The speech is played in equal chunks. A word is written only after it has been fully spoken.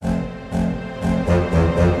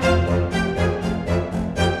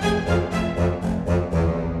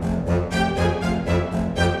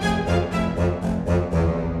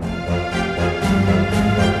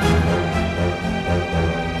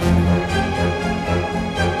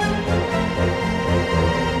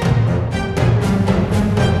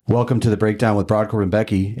welcome to The Breakdown with Brodkorb and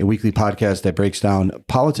Becky, a weekly podcast that breaks down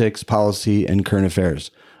politics, policy, and current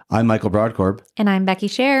affairs. I'm Michael Brodkorb. And I'm Becky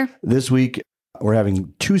Scherr. This week, we're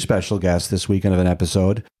having two special guests this weekend of an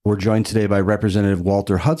episode. We're joined today by Representative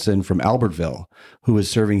Walter Hudson from Albertville, who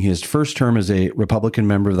is serving his first term as a Republican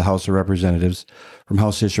member of the House of Representatives from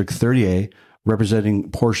House District 30A,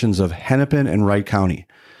 representing portions of Hennepin and Wright County.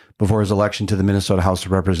 Before his election to the Minnesota House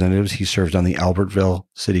of Representatives, he served on the Albertville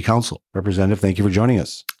City Council. Representative, thank you for joining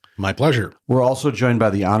us. My pleasure. We're also joined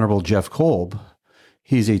by the Honorable Jeff Kolb.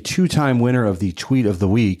 He's a two-time winner of the Tweet of the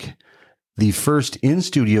Week, the first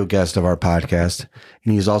in-studio guest of our podcast,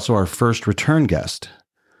 and he's also our first return guest.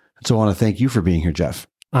 So I want to thank you for being here, Jeff.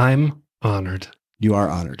 I'm honored. You are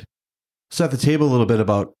honored. Set the table a little bit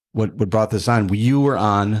about what brought this on. You were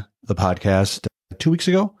on the podcast 2 weeks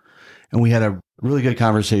ago, and we had a really good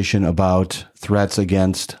conversation about threats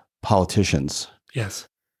against politicians. Yes.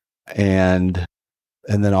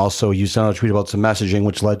 And then also you sent out a tweet about some messaging,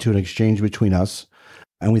 which led to an exchange between us.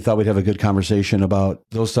 And we thought we'd have a good conversation about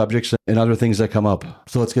those subjects and other things that come up.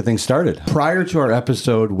 So let's get things started. Prior to our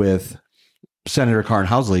episode with Senator Karin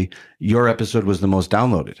Housley, your episode was the most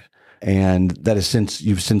downloaded. And that is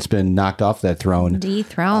you've since been knocked off that throne.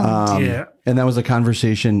 Dethroned. Yeah. And that was a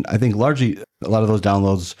conversation, I think largely a lot of those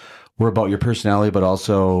downloads were about your personality, but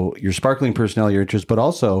also your sparkling personality, your interest, but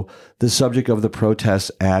also the subject of the protests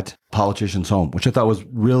at politicians' home, which I thought was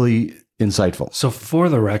really insightful. So for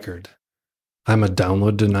the record, I'm a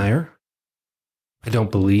download denier. I don't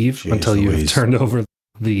believe until you've turned over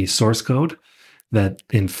the source code that,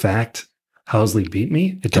 in fact, Housley beat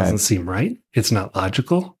me. It doesn't seem right. It's not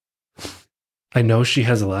logical. I know she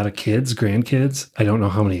has a lot of kids, grandkids. I don't know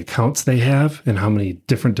how many accounts they have and how many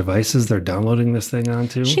different devices they're downloading this thing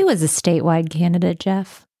onto. She was a statewide candidate,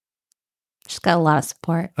 Jeff. She's got a lot of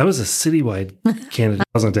support. I was a citywide candidate.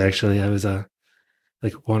 I wasn't actually. I was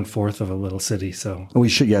like 1/4 of a little city. So we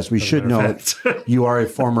should know you are a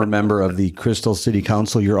former member of the Crystal City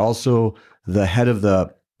Council. You're also the head of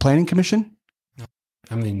the Planning Commission.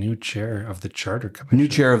 I'm the new chair of the Charter Commission. New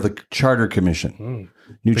chair of the Charter Commission.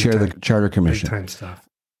 New chair of the Charter Commission. Big time stuff.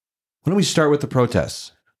 Why don't we start with the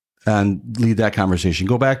protests and lead that conversation?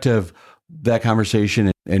 Go back to that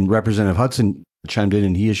conversation, and Representative Hudson chimed in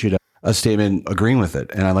and he issued a statement agreeing with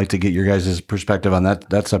it. And I'd like to get your guys' perspective on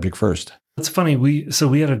that subject first. It's funny. We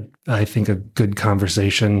had I think a good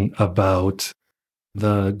conversation about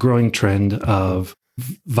the growing trend of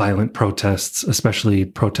violent protests, especially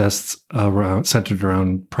protests centered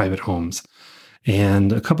around private homes.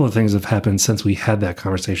 And a couple of things have happened since we had that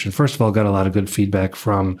conversation. First of all, got a lot of good feedback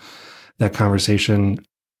from that conversation.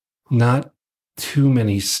 Not too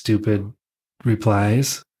many stupid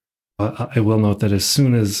replies. I will note that as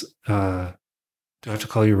soon as, do I have to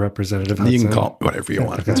call you Representative Hudson? You can call whatever you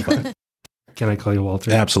want. That's fine. Can I call you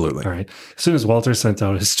Walter? Absolutely. All right. As soon as Walter sent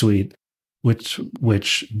out his tweet, which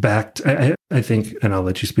backed, I think, and I'll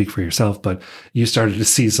let you speak for yourself, but you started to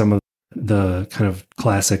see some of the kind of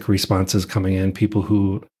classic responses coming in, people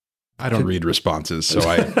who... I don't read responses, so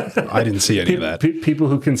I didn't see any of that. People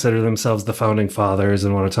who consider themselves the founding fathers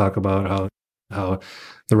and want to talk about how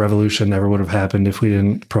the revolution never would have happened if we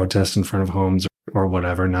didn't protest in front of homes or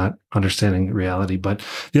whatever, not understanding reality. But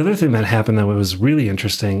the other thing that happened that was really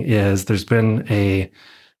interesting is there's been a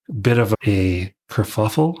bit of a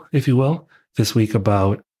kerfuffle, if you will, this week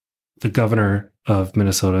about the governor of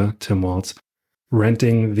Minnesota, Tim Walz,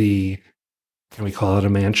 renting can we call it a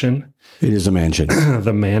mansion? It is a mansion.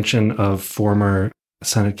 The mansion of former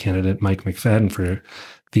Senate candidate Mike McFadden for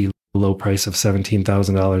the low price of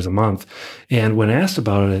 $17,000 a month. And when asked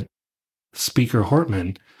about it, Speaker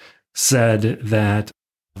Hortman said that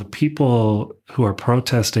the people who are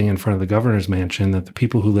protesting in front of the governor's mansion, that the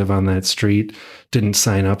people who live on that street didn't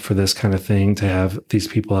sign up for this kind of thing, to have these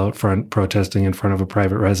people out front protesting in front of a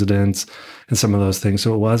private residence and some of those things.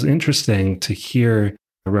 So it was interesting to hear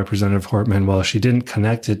Representative Hortman, while she didn't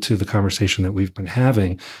connect it to the conversation that we've been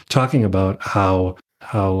having, talking about how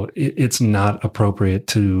it's not appropriate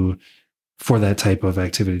for that type of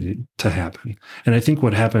activity to happen. And I think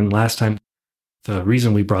what happened last time, the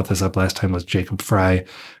reason we brought this up last time was Jacob Fry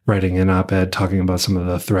writing an op-ed talking about some of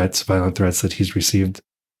the violent threats that he's received,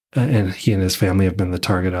 and he and his family have been the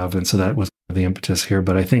target of. And so that was the impetus here.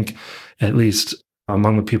 But I think at least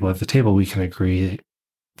among the people at the table, we can agree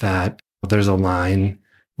that there's a line.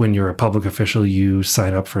 When you're a public official, you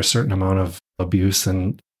sign up for a certain amount of abuse,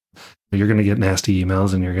 and you're going to get nasty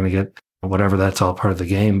emails and you're going to get whatever. That's all part of the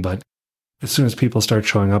game. But as soon as people start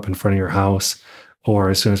showing up in front of your house, or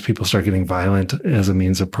as soon as people start getting violent as a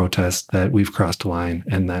means of protest, that we've crossed a line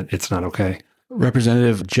and that it's not okay.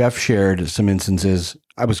 Representative Jeff shared some instances.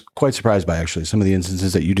 I was quite surprised by actually some of the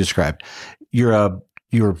instances that you described. You're a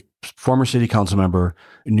former city council member,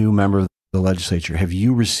 new member of the legislature. Have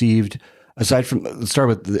you received, aside from, let's start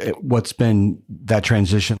with what's been that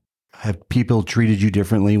transition, have people treated you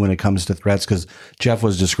differently when it comes to threats? Because Jeff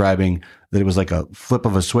was describing that it was like a flip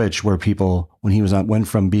of a switch where people, when he was on, went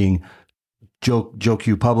from being joke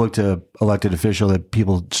you public to elected official, that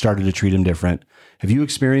people started to treat him different. Have you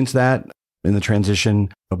experienced that in the transition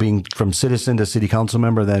of being from citizen to city council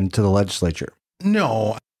member, then to the legislature?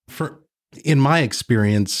 No, in my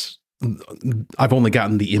experience, I've only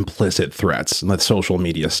gotten the implicit threats and the social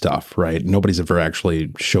media stuff, right? Nobody's ever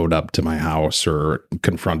actually showed up to my house or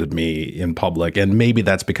confronted me in public. And maybe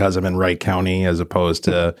that's because I'm in Wright County as opposed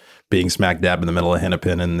to being smack dab in the middle of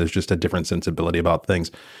Hennepin, and there's just a different sensibility about things.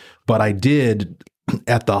 But I did,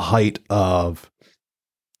 at the height of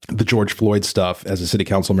the George Floyd stuff, as a city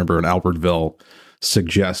council member in Albertville,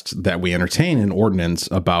 suggest that we entertain an ordinance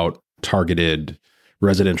about targeted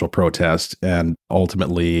residential protest. And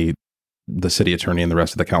ultimately, the city attorney and the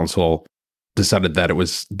rest of the council decided that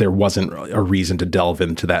there wasn't a reason to delve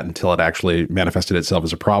into that until it actually manifested itself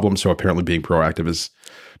as a problem. So apparently being proactive is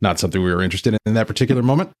not something we were interested in that particular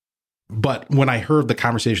moment. But when I heard the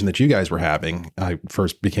conversation that you guys were having, I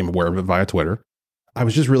first became aware of it via Twitter. I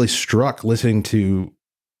was just really struck listening to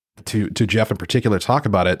Jeff in particular talk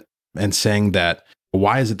about it and saying that,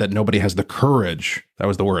 why is it that nobody has the courage, that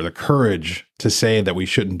was the word, the courage to say that we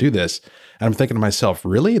shouldn't do this? And I'm thinking to myself,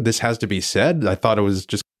 really? This has to be said? I thought it was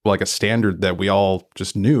just like a standard that we all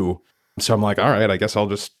just knew. So I'm like, all right, I guess I'll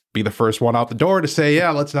just be the first one out the door to say,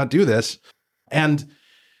 yeah, let's not do this. And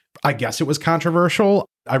I guess it was controversial.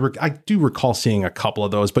 I do recall seeing a couple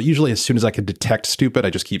of those, but usually as soon as I could detect stupid,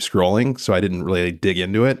 I just keep scrolling. So I didn't really dig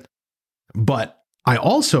into it. But I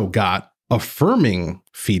also got affirming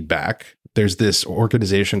feedback. There's this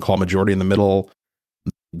organization called Majority in the Middle.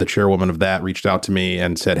 The chairwoman of that reached out to me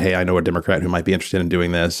and said, hey, I know a Democrat who might be interested in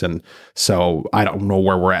doing this. And so I don't know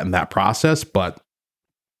where we're at in that process, but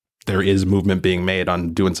there is movement being made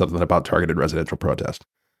on doing something about targeted residential protest.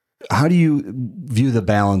 How do you view the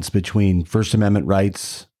balance between First Amendment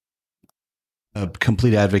rights, a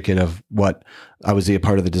complete advocate of what I was a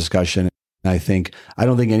part of the discussion? I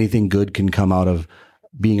don't think anything good can come out of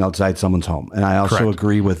being outside someone's home. And I also Correct.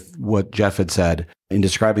 agree with what Jeff had said in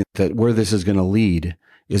describing that where this is going to lead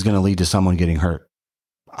to someone getting hurt.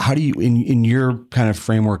 How do you, in your kind of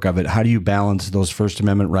framework of it, how do you balance those First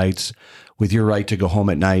Amendment rights with your right to go home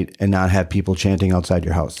at night and not have people chanting outside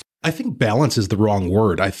your house? I think balance is the wrong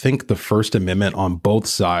word. I think the First Amendment on both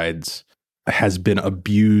sides has been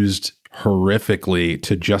abused horrifically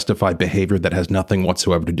to justify behavior that has nothing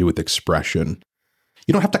whatsoever to do with expression.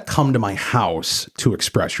 You don't have to come to my house to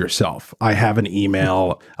express yourself. I have an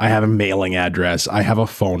email, I have a mailing address, I have a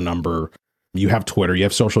phone number, you have Twitter, you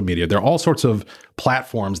have social media. There are all sorts of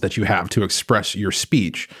platforms that you have to express your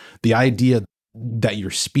speech. The idea that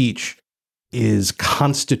your speech is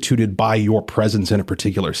constituted by your presence in a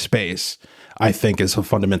particular space, I think is a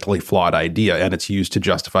fundamentally flawed idea, and it's used to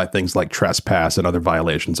justify things like trespass and other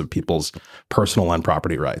violations of people's personal and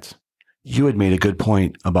property rights. You had made a good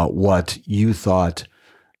point about what you thought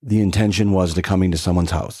the intention was to coming to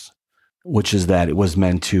someone's house, which is that it was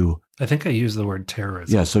meant to... I think I used the word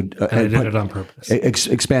terrorism. Yeah, so... and I did it on purpose.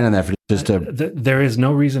 Expand on that for just to... There is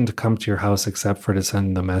no reason to come to your house except for to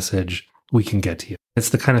send the message, we can get to you. It's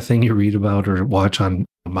the kind of thing you read about or watch on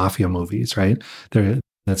mafia movies, right?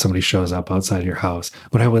 That somebody shows up outside your house.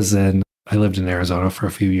 When I lived in Arizona for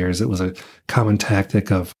a few years, it was a common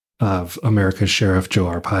tactic of America's Sheriff Joe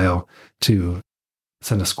Arpaio to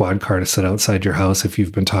send a squad car to sit outside your house if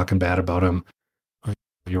you've been talking bad about him.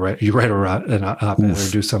 You write an op-ed or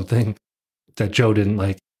do something that Joe didn't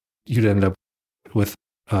like. You'd end up with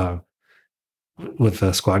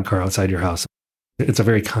a squad car outside your house. It's a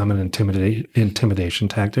very common intimidation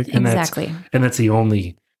tactic. And Exactly. That's the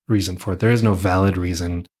only reason for it. There is no valid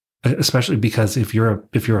reason, especially because if you're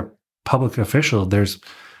a public official, there's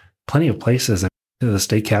plenty of places. The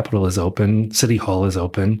state capitol is open. City Hall is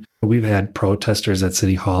open. We've had protesters at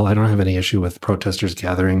City Hall. I don't have any issue with protesters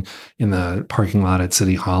gathering in the parking lot at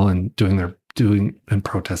City Hall and doing and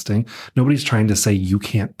protesting. Nobody's trying to say you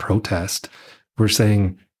can't protest. We're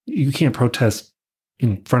saying you can't protest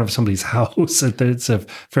in front of somebody's house. It's a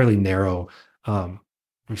fairly narrow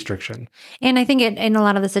restriction. And I think in a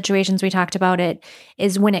lot of the situations we talked about it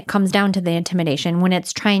is when it comes down to the intimidation, when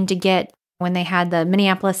it's trying to get, when they had the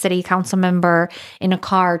Minneapolis City Council member in a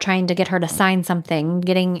car trying to get her to sign something,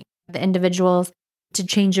 getting the individuals to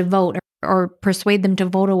change a vote or persuade them to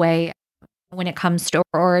vote away. when it comes to,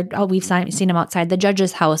 or we've seen him outside the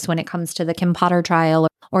judge's house when it comes to the Kim Potter trial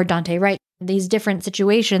or Dante Wright. These different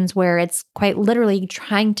situations where it's quite literally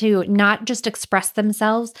trying to not just express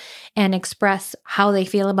themselves and express how they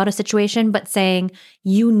feel about a situation, but saying,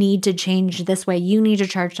 you need to change this way. You need to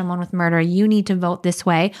charge someone with murder. You need to vote this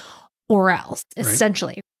way or else,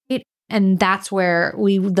 essentially. Right? And that's where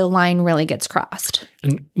the line really gets crossed.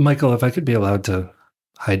 And Michael, if I could be allowed to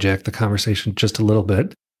hijack the conversation just a little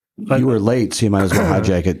bit. You were late, so you might as well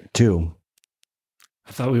hijack it too.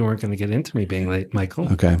 I thought we weren't going to get into me being late,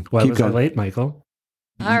 Michael. Okay. Why was I late, Michael?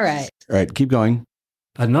 All right. All right, keep going.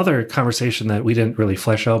 Another conversation that we didn't really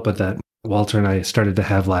flesh out, but that Walter and I started to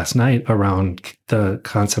have last night around the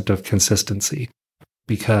concept of consistency.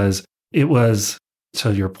 Because it was,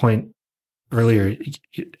 to your point earlier,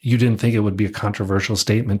 you didn't think it would be a controversial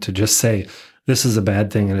statement to just say, this is a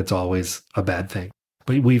bad thing and it's always a bad thing.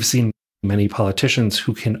 But we've seen many politicians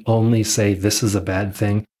who can only say this is a bad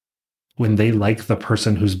thing when they like the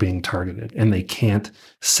person who's being targeted, and they can't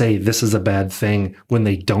say this is a bad thing when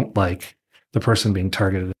they don't like the person being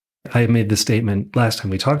targeted. I made the statement last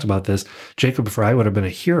time we talked about this. Jacob Frey would have been a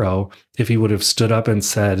hero if he would have stood up and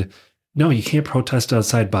said, no, you can't protest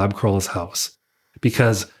outside Bob Kroll's house,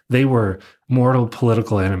 because they were mortal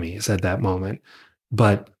political enemies at that moment.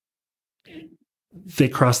 But they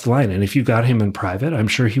crossed the line. And if you got him in private, I'm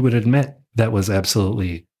sure he would admit that was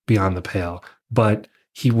absolutely beyond the pale. But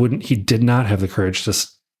he did not have the courage to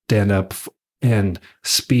stand up and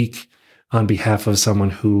speak on behalf of someone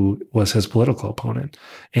who was his political opponent.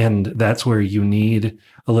 And that's where you need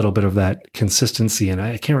a little bit of that consistency. And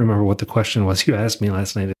I can't remember what the question was you asked me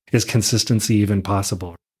last night. Is consistency even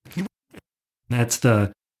possible?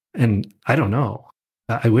 And I don't know.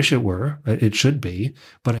 I wish it were. It should be.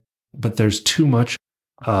 But there's too much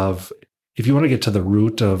of, if you want to get to the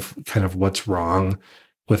root of kind of what's wrong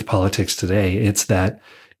with politics today, it's that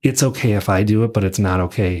it's okay if I do it, but it's not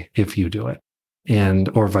okay if you do it,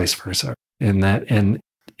 or vice versa. And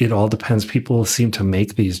it all depends. People seem to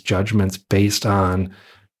make these judgments based on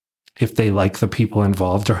if they like the people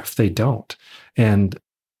involved or if they don't. And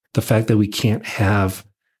the fact that we can't have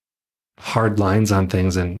hard lines on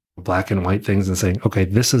things and black and white things and saying, okay,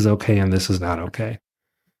 this is okay and this is not okay.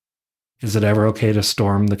 Is it ever okay to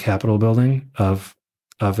storm the Capitol building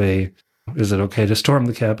is it okay to storm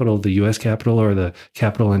the Capitol, the U.S. Capitol, or the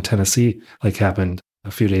Capitol in Tennessee, like happened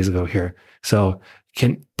a few days ago here?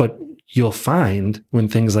 But you'll find when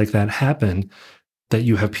things like that happen that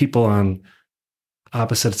you have people on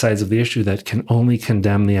opposite sides of the issue that can only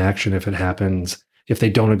condemn the action if it happens, if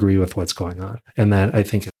they don't agree with what's going on. And that, I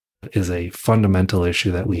think, is a fundamental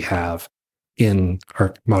issue that we have in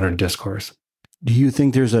our modern discourse. Do you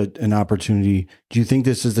think there's an opportunity? Do you think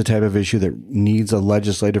this is the type of issue that needs a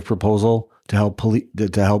legislative proposal to help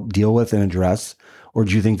deal with and address? Or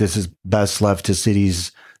do you think this is best left to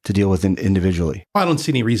cities to deal with individually? I don't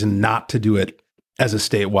see any reason not to do it as a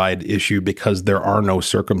statewide issue, because there are no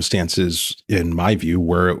circumstances, in my view,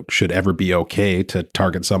 where it should ever be okay to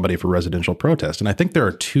target somebody for residential protest. And I think there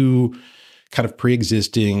are two kind of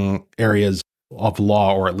pre-existing areas of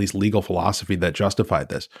law, or at least legal philosophy, that justify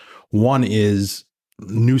this. One is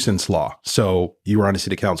nuisance law. So you were on a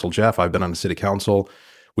city council, Jeff. I've been on a city council.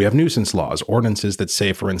 We have nuisance laws, ordinances that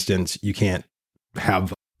say, for instance, you can't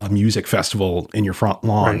have a music festival in your front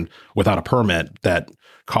lawn without a permit that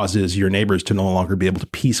causes your neighbors to no longer be able to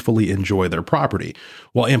peacefully enjoy their property.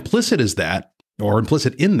 Well, implicit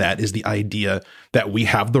in that is the idea that we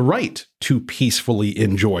have the right to peacefully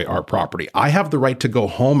enjoy our property. I have the right to go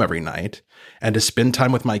home every night and to spend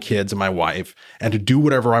time with my kids and my wife and to do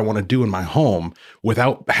whatever I want to do in my home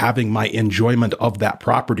without having my enjoyment of that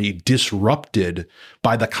property disrupted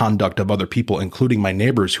by the conduct of other people, including my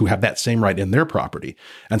neighbors who have that same right in their property.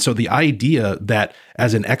 And so the idea that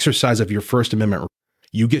as an exercise of your First Amendment,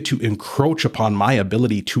 you get to encroach upon my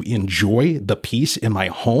ability to enjoy the peace in my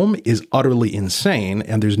home is utterly insane,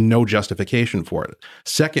 and there's no justification for it.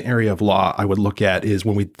 Second area of law I would look at is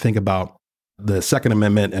when we think about the Second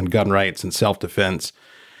Amendment and gun rights and self-defense.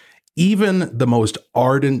 Even the most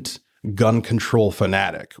ardent gun control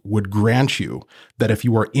fanatic would grant you that if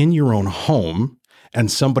you are in your own home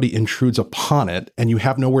and somebody intrudes upon it and you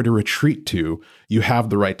have nowhere to retreat to, you have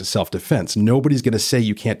the right to self-defense. Nobody's going to say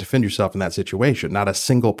you can't defend yourself in that situation, not a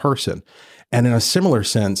single person. And in a similar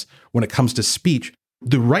sense, when it comes to speech,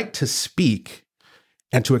 the right to speak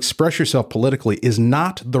and to express yourself politically is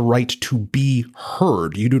not the right to be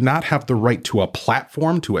heard. You do not have the right to a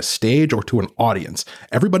platform, to a stage, or to an audience.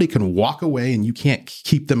 Everybody can walk away and you can't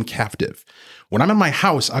keep them captive. When I'm in my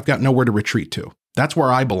house, I've got nowhere to retreat to. That's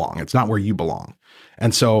where I belong. It's not where you belong.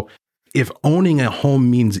 And so if owning a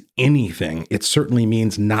home means anything, it certainly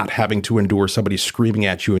means not having to endure somebody screaming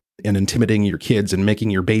at you and intimidating your kids and making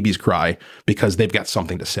your babies cry because they've got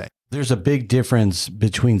something to say. There's a big difference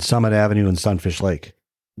between Summit Avenue and Sunfish Lake.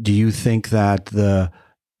 Do you think that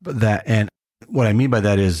and what I mean by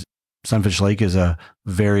that is Sunfish Lake is a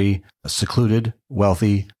very secluded,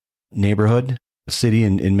 wealthy neighborhood, city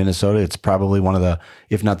in Minnesota. It's probably one of the,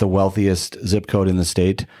 if not the wealthiest zip code in the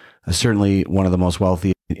state, certainly one of the most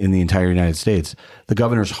wealthy in the entire United States. The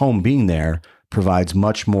governor's home being there provides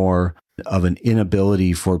much more of an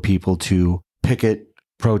inability for people to picket,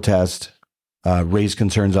 protest, raise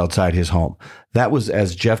concerns outside his home. That was,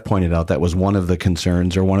 as Jeff pointed out, that was one of the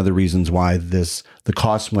concerns or one of the reasons why the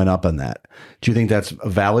cost went up on that. Do you think that's a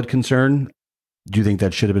valid concern? Do you think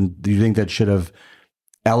that should have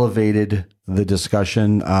elevated the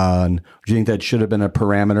discussion on, do you think that should have been a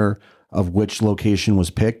parameter of which location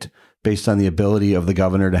was picked based on the ability of the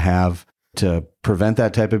governor to prevent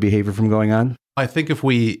that type of behavior from going on? I think if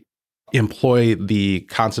we employ the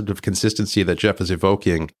concept of consistency that Jeff is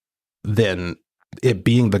evoking, then it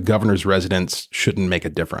being the governor's residence shouldn't make a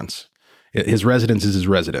difference. His residence is his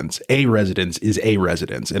residence. A residence is a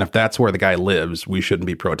residence. And if that's where the guy lives, we shouldn't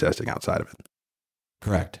be protesting outside of it.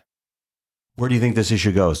 Correct. Where do you think this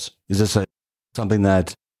issue goes? Is this something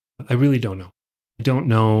that... I really don't know. I don't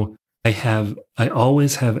know. I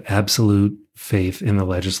always have absolute faith in the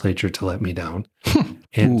legislature to let me down.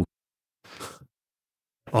 And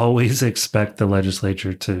always expect the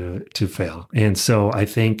legislature to fail. And so I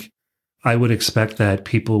think I would expect that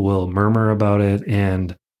people will murmur about it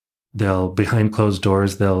and behind closed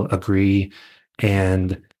doors, they'll agree.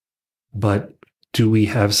 But do we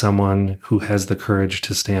have someone who has the courage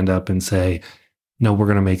to stand up and say, no, we're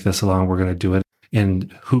going to make this along, we're going to do it?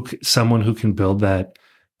 And someone who can build that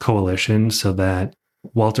coalition so that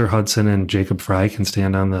Walter Hudson and Jacob Fry can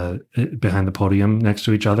stand behind the podium next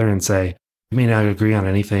to each other and say, we may not agree on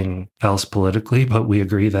anything else politically, but we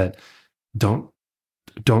agree that don't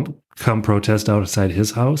come protest outside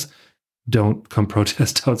his house. Don't come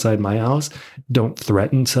protest outside my house. Don't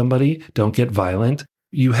threaten somebody. Don't get violent.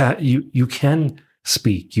 You can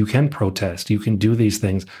speak. You can protest. You can do these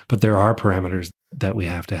things, but there are parameters that we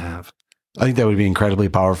have to have. I think that would be incredibly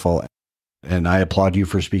powerful. And I applaud you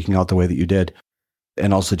for speaking out the way that you did.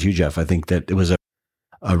 And also to you, Jeff, I think that it was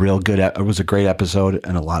it was a great episode,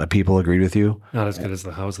 and a lot of people agreed with you. Not as good as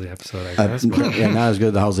the Housley episode, I guess. Yeah, not as good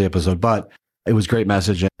as the Housley episode, but it was a great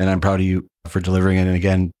message, and I'm proud of you for delivering it. And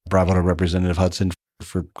again, bravo to Representative Hudson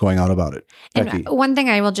for going out about it. Becky. And one thing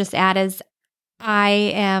I will just add is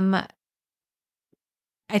I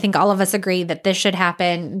think all of us agree that this should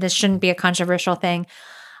happen. This shouldn't be a controversial thing.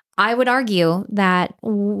 I would argue that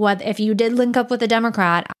if you did link up with a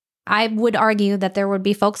Democrat, I would argue that there would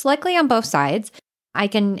be folks likely on both sides. I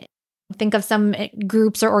can think of some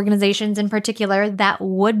groups or organizations in particular that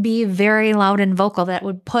would be very loud and vocal, that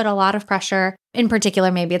would put a lot of pressure. In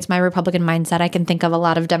particular, maybe it's my Republican mindset. I can think of a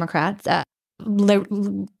lot of Democrats,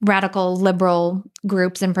 radical liberal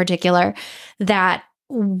groups in particular, that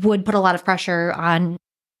would put a lot of pressure on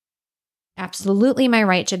absolutely my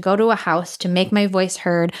right to go to a house, to make my voice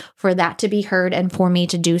heard, for that to be heard, and for me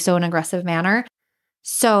to do so in an aggressive manner.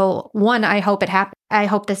 So, one, I hope it happens. I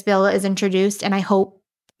hope this bill is introduced, and I hope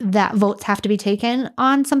that votes have to be taken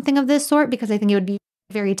on something of this sort, because I think it would be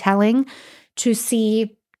very telling to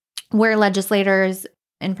see where legislators,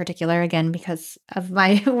 in particular, again, because of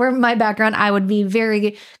my background, I would be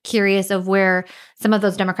very curious of where some of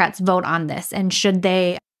those Democrats vote on this, and should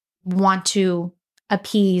they want to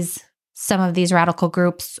appease some of these radical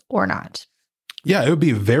groups or not. Yeah, it would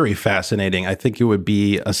be very fascinating. I think it would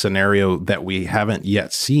be a scenario that we haven't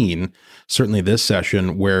yet seen, certainly this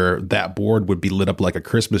session, where that board would be lit up like a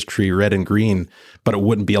Christmas tree, red and green, but it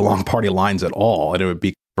wouldn't be along party lines at all. And it would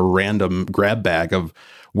be a random grab bag of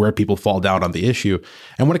where people fall down on the issue.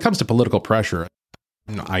 And when it comes to political pressure,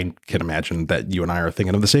 I can imagine that you and I are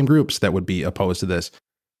thinking of the same groups that would be opposed to this.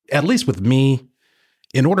 At least with me,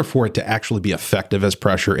 in order for it to actually be effective as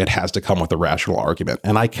pressure, it has to come with a rational argument.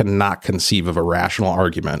 And I cannot conceive of a rational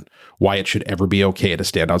argument why it should ever be okay to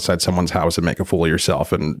stand outside someone's house and make a fool of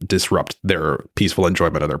yourself and disrupt their peaceful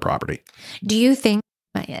enjoyment of their property. Do you think,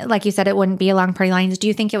 like you said, it wouldn't be along party lines? Do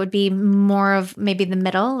you think it would be more of maybe the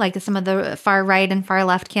middle, like some of the far right and far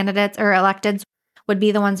left candidates or electeds would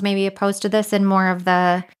be the ones maybe opposed to this, and more of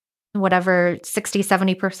the whatever 60,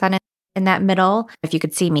 70% in that middle? If you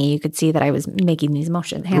could see me, you could see that I was making these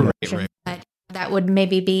motions. Right. But that would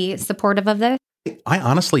maybe be supportive of this? I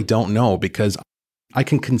honestly don't know, because I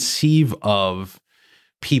can conceive of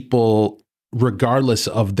people, regardless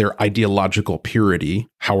of their ideological purity,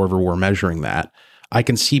 however we're measuring that, I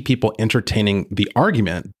can see people entertaining the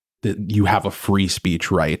argument that you have a free speech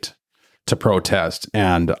right to protest,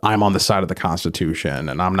 and I'm on the side of the Constitution,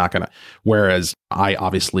 and I'm not going to. Whereas I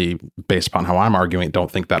obviously, based upon how I'm arguing, don't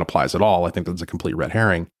think that applies at all. I think that's a complete red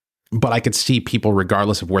herring. But I could see people,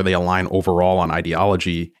 regardless of where they align overall on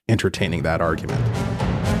ideology, entertaining that argument.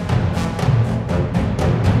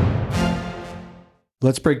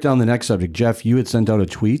 Let's break down the next subject. Jeff, you had sent out a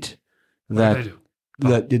tweet that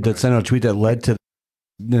sent out a tweet that led to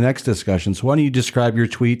the next discussion. So why don't you describe your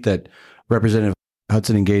tweet that Representative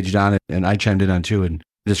Hudson engaged on it, and I chimed in on too, and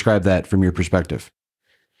describe that from your perspective.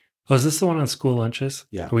 Oh, is this the one on school lunches?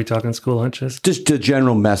 Yeah. Are we talking school lunches? Just a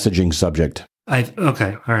general messaging subject.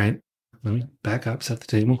 Okay. All right. Let me back up, set the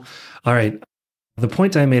table. All right. The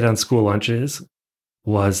point I made on school lunches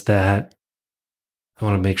was that I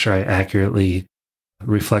want to make sure I accurately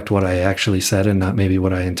reflect what I actually said and not maybe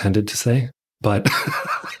what I intended to say. But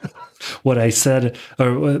what I said,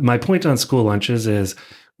 or my point on school lunches is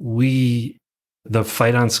the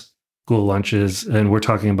fight on school lunches, and we're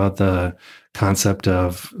talking about the concept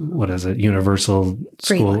of, universal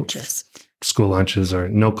school lunches or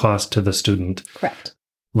no cost to the student. Correct.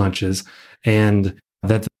 Lunches. And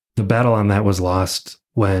that the battle on that was lost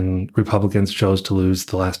when Republicans chose to lose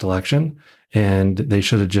the last election, and they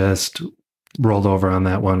should have just rolled over on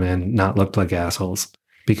that one and not looked like assholes,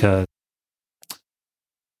 because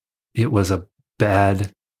it was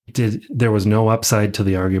there was no upside to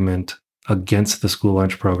the argument against the school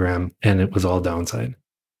lunch program, and it was all downside.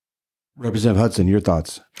 Representative Hudson, your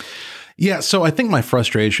thoughts? Yeah, so I think my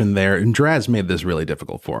frustration there, and Draz made this really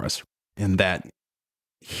difficult for us, in that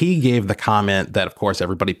he gave the comment that, of course,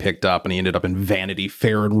 everybody picked up, and he ended up in Vanity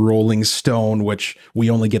Fair and Rolling Stone, which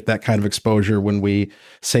we only get that kind of exposure when we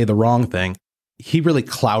say the wrong thing. He really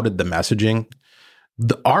clouded the messaging.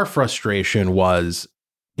 Our frustration was,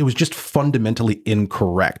 it was just fundamentally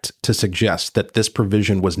incorrect to suggest that this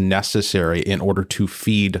provision was necessary in order to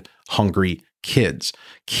feed hungry kids.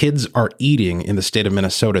 Kids are eating in the state of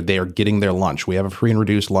Minnesota. They are getting their lunch. We have a free and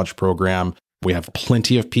reduced lunch program. We have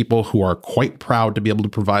plenty of people who are quite proud to be able to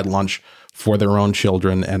provide lunch for their own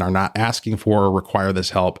children and are not asking for or require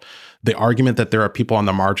this help. The argument that there are people on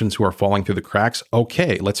the margins who are falling through the cracks,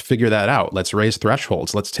 okay, let's figure that out. Let's raise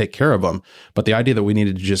thresholds. Let's take care of them. But the idea that we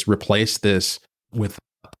needed to just replace this with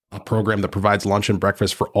a program that provides lunch and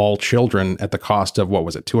breakfast for all children at the cost of,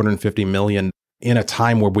 $250 million, in a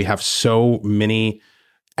time where we have so many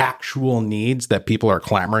actual needs that people are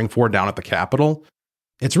clamoring for down at the Capitol.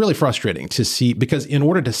 It's really frustrating to see, because in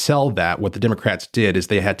order to sell that, what the Democrats did is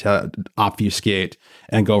they had to obfuscate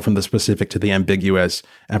and go from the specific to the ambiguous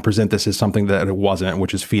and present this as something that it wasn't,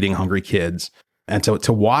 which is feeding hungry kids. And so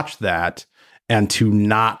to watch that and to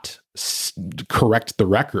not correct the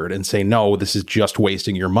record and say, no, this is just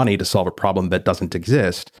wasting your money to solve a problem that doesn't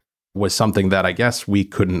exist, was something that I guess we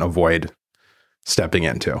couldn't avoid stepping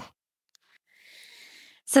into.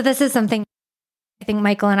 So this is something I think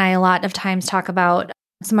Michael and I a lot of times talk about,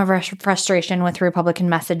 some of our frustration with Republican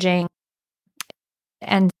messaging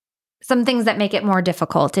and some things that make it more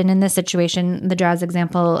difficult. And in this situation, the Draz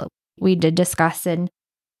example we did discuss, and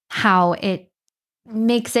how it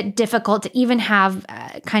makes it difficult to even have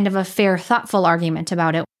kind of a fair, thoughtful argument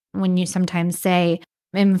about it when you sometimes say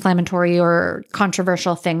inflammatory or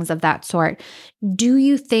controversial things of that sort. Do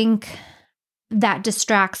you think that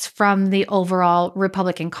distracts from the overall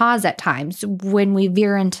Republican cause at times when we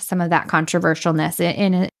veer into some of that controversialness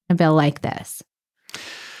in a bill like this?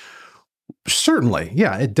 Certainly.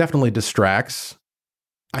 Yeah, it definitely distracts.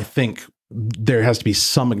 I think there has to be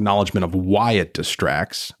some acknowledgement of why it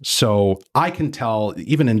distracts. So I can tell,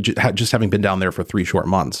 even in just having been down there for 3 short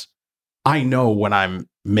months, I know when I'm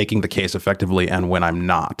making the case effectively and when I'm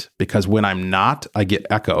not. Because when I'm not, I get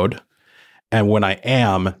echoed. And when I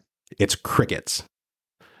am, it's crickets.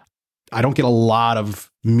 I don't get a lot of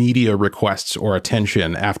media requests or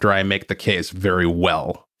attention after I make the case very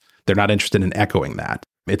well. They're not interested in echoing that.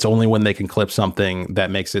 It's only when they can clip something that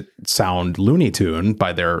makes it sound Looney Tune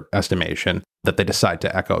by their estimation that they decide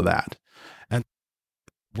to echo that. And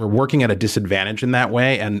we're working at a disadvantage in that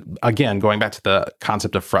way. And again, going back to the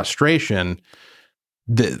concept of frustration,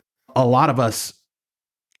 a lot of us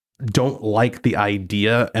don't like the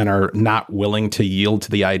idea and are not willing to yield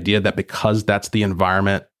to the idea that because that's the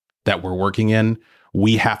environment that we're working in,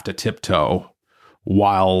 we have to tiptoe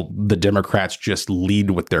while the Democrats just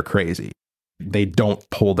lead with their crazy. They don't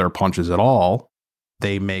pull their punches at all.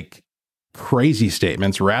 They make crazy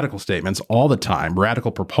statements, radical statements all the time,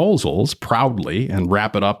 radical proposals proudly, and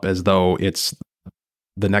wrap it up as though it's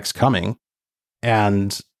the next coming.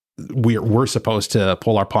 And we're supposed to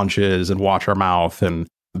pull our punches and watch our mouth and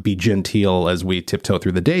be genteel as we tiptoe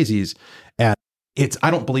through the daisies. And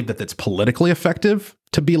I don't believe that that's politically effective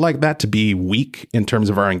to be like that, to be weak in terms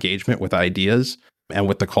of our engagement with ideas and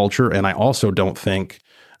with the culture. And I also don't think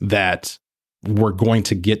that we're going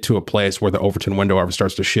to get to a place where the Overton window ever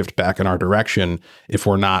starts to shift back in our direction if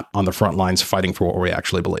we're not on the front lines fighting for what we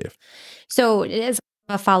actually believe. So as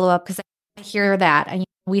a follow-up, because I hear that, and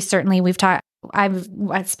we've talked,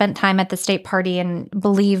 I've spent time at the state party and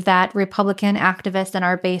believe that Republican activists in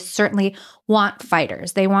our base certainly want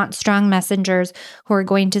fighters. They want strong messengers who are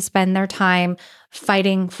going to spend their time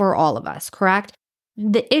fighting for all of us, correct?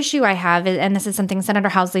 The issue I have, and this is something Senator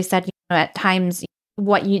Housley said, at times,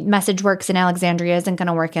 message works in Alexandria isn't going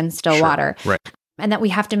to work in Stillwater. Sure, right. And that we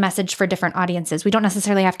have to message for different audiences. We don't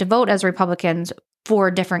necessarily have to vote as Republicans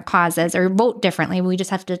for different causes or vote differently. We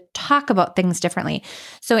just have to talk about things differently.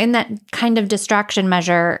 So in that kind of distraction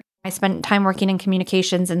measure, I spent time working in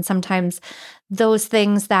communications, and sometimes those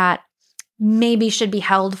things that maybe should be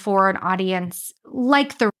held for an audience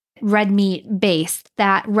like the red meat base,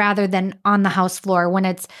 that rather than on the House floor when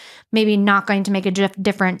it's maybe not going to make a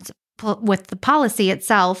difference with the policy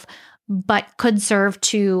itself, but could serve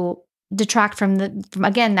to detract from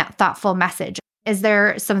again, that thoughtful message. Is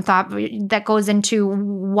there some thought that goes into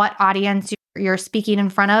what audience you're speaking in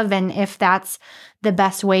front of, and if that's the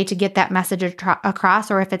best way to get that message across,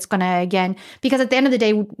 or if it's going to, again, because at the end of the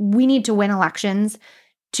day, we need to win elections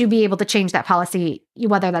to be able to change that policy,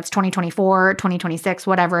 whether that's 2024, 2026,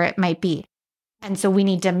 whatever it might be. And so we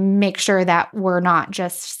need to make sure that we're not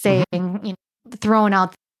just saying, throwing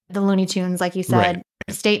out the Looney Tunes, like you said, right,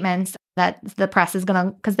 statements that the press is going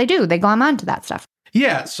to, because they glom onto that stuff.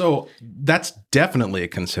 Yeah, so that's definitely a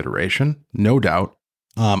consideration, no doubt.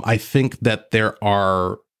 I think that there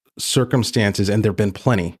are circumstances, and there have been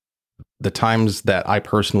plenty, the times that I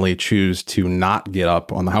personally choose to not get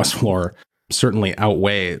up on the House floor certainly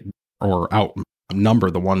outweigh or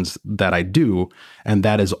outnumber the ones that I do. And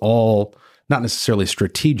that is all not necessarily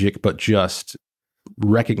strategic, but just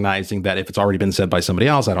recognizing that if it's already been said by somebody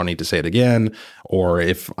else, I don't need to say it again. Or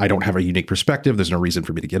if I don't have a unique perspective, there's no reason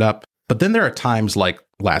for me to get up. But then there are times like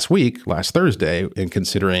last Thursday, in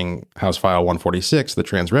considering House File 146, the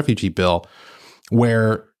Trans Refuge Bill,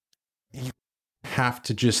 where you have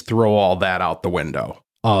to just throw all that out the window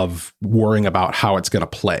of worrying about how it's going to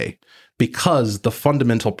play, because the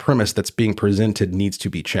fundamental premise that's being presented needs to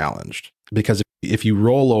be challenged. Because if you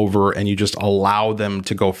roll over and you just allow them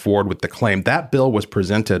to go forward with the claim, that bill was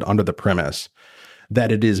presented under the premise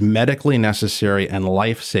that it is medically necessary and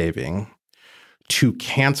life-saving to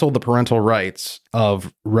cancel the parental rights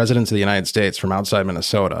of residents of the United States from outside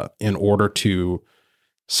Minnesota in order to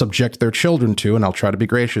subject their children to, and I'll try to be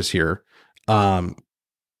gracious here,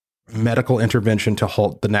 medical intervention to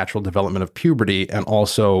halt the natural development of puberty, and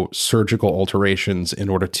also surgical alterations in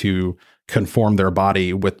order to conform their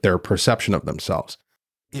body with their perception of themselves.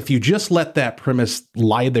 If you just let that premise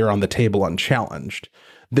lie there on the table unchallenged,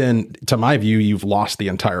 then to my view, you've lost the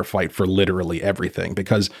entire fight for literally everything,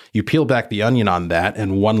 because you peel back the onion on that,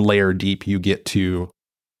 and one layer deep, you get to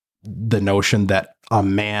the notion that a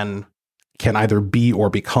man can either be or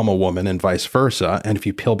become a woman and vice versa. And if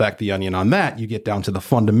you peel back the onion on that, you get down to the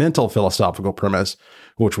fundamental philosophical premise,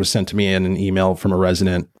 which was sent to me in an email from a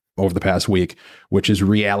resident over the past week, which is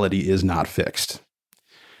reality is not fixed.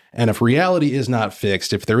 And if reality is not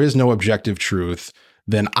fixed, if there is no objective truth,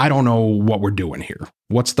 then I don't know what we're doing here.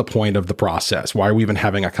 What's the point of the process? Why are we even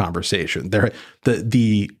having a conversation?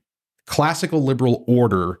 The classical liberal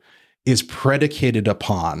order is predicated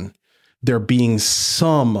upon there being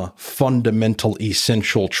some fundamental,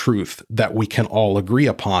 essential truth that we can all agree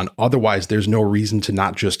upon. Otherwise, there's no reason to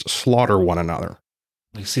not just slaughter one another.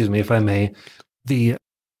 Excuse me, if I may. The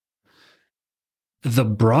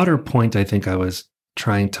broader point I think I was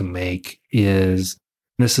trying to make is,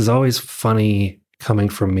 this is always funny coming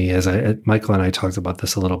from me, as Michael and I talked about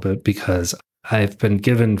this a little bit, because I've been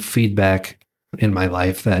given feedback in my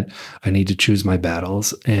life that I need to choose my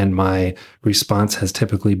battles. And my response has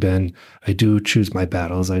typically been, I do choose my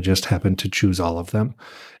battles. I just happen to choose all of them.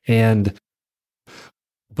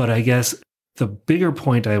 But I guess the bigger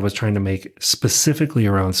point I was trying to make specifically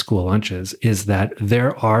around school lunches is that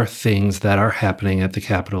there are things that are happening at the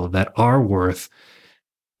Capitol that are worth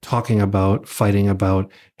talking about, fighting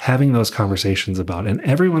about, having those conversations about, and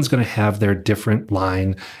everyone's going to have their different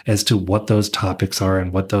line as to what those topics are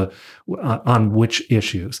and what on which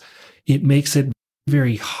issues. It makes it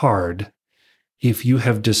very hard if you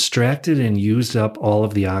have distracted and used up all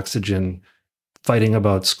of the oxygen fighting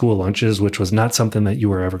about school lunches, which was not something that you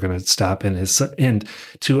were ever going to stop. And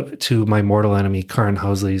to my mortal enemy, Karen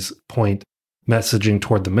Housley's point, messaging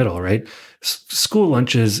toward the middle, right? School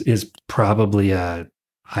lunches is probably I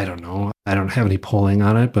don't know. I don't have any polling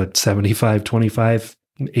on it, but 75, 25,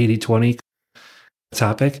 80, 20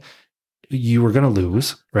 topic. You were going to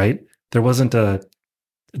lose, right? There wasn't a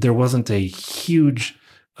huge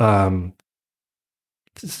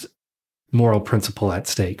moral principle at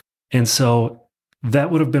stake. And so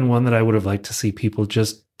that would have been one that I would have liked to see people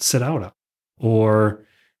just sit out of or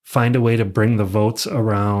find a way to bring the votes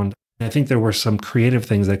around. I think there were some creative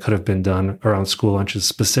things that could have been done around school lunches,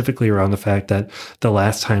 specifically around the fact that the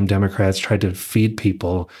last time Democrats tried to feed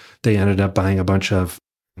people, they ended up buying a bunch of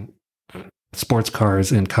sports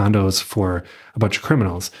cars and condos for a bunch of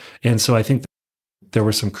criminals. And so I think there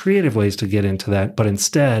were some creative ways to get into that, but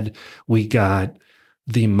instead we got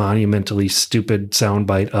the monumentally stupid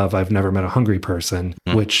soundbite of "I've never met a hungry person,"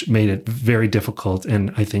 which made it very difficult.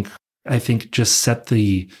 And I think just set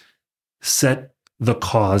the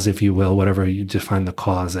cause, if you will, whatever you define the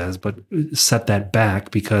cause as, but set that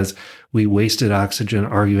back because we wasted oxygen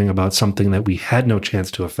arguing about something that we had no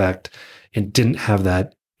chance to affect and didn't have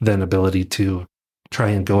that then ability to try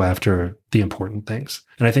and go after the important things.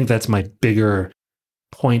 And I think that's my bigger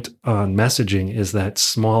point on messaging, is that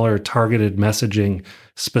smaller targeted messaging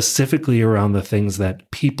specifically around the things that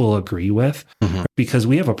people agree with, because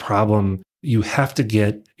we have a problem. You have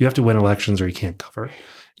to win elections or you can't cover.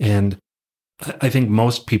 And I think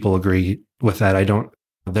most people agree with that.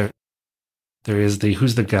 There is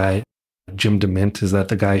who's the guy, Jim DeMint, is that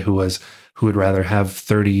the guy who would rather have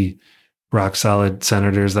 30 rock solid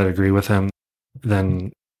senators that agree with him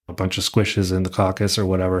than a bunch of squishes in the caucus or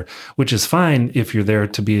whatever, which is fine if you're there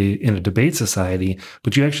to be in a debate society,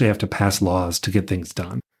 but you actually have to pass laws to get things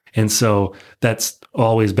done. And so that's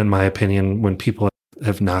always been my opinion. When people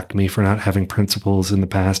have knocked me for not having principles in the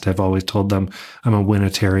past, I've always told them I'm a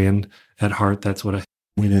winitarian at heart. That's what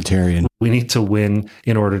Winitarian. We need to win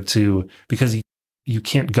in order to, because you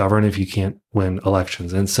can't govern if you can't win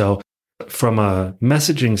elections. And so from a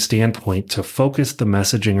messaging standpoint, to focus the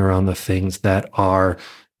messaging around the things that are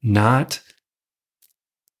not,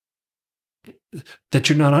 that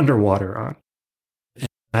you're not underwater on.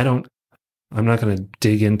 I'm not going to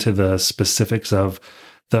dig into the specifics of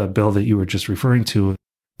the bill that you were just referring to,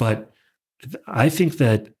 but I think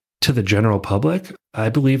that to the general public, I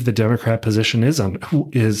believe the Democrat position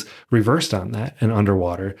is reversed on that and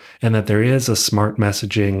underwater, and that there is a smart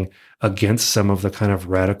messaging against some of the kind of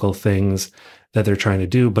radical things that they're trying to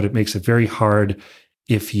do, but it makes it very hard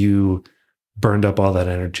if you burned up all that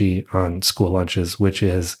energy on school lunches, which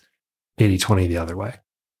is 80-20 the other way.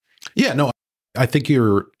 Yeah, no, I think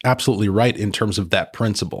you're absolutely right in terms of that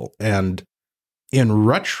principle. And in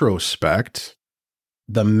retrospect,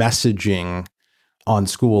 the messaging on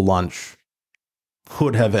school lunch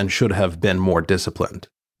could have and should have been more disciplined.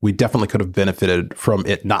 We definitely could have benefited from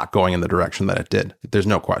it not going in the direction that it did. There's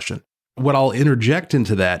no question. What I'll interject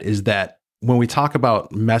into that is that when we talk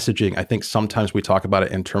about messaging, I think sometimes we talk about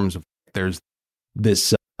it in terms of there's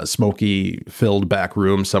this smoky filled back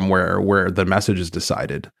room somewhere where the message is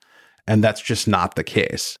decided. And that's just not the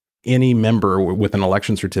case. Any member with an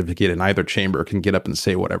election certificate in either chamber can get up and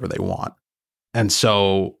say whatever they want. And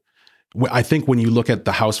so I think when you look at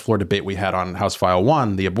the House floor debate we had on House File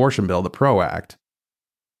 1, the abortion bill, the PRO Act,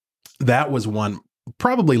 that was one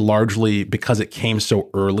probably largely because it came so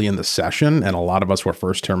early in the session and a lot of us were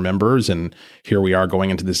first-term members, and here we are going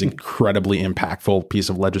into this incredibly impactful piece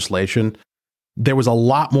of legislation. There was a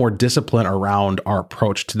lot more discipline around our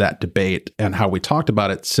approach to that debate and how we talked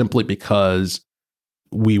about it, simply because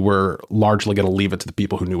we were largely going to leave it to the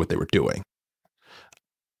people who knew what they were doing.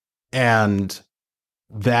 And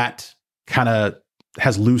that kind of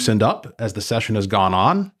has loosened up as the session has gone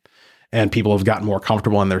on, and people have gotten more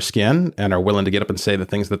comfortable in their skin and are willing to get up and say the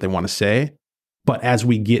things that they want to say. But as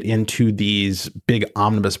we get into these big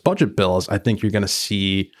omnibus budget bills, I think you're going to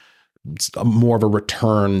see more of a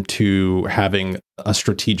return to having a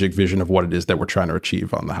strategic vision of what it is that we're trying to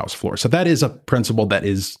achieve on the House floor. So that is a principle that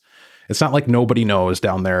is, it's not like nobody knows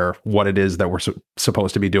down there what it is that we're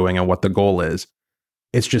supposed to be doing and what the goal is.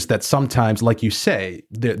 It's just that sometimes, like you say,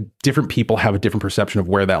 the different people have a different perception of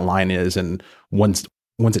where that line is and when's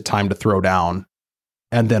it time to throw down.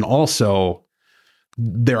 And then also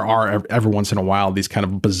there are every once in a while these kind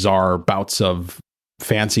of bizarre bouts of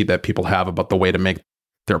fancy that people have about the way to make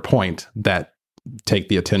their point that take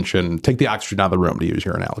the oxygen out of the room, to use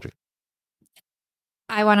your analogy.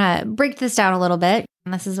 I want to break this down a little bit.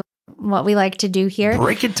 And this is what we like to do here.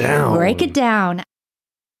 Break it down. Break it down.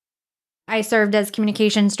 I served as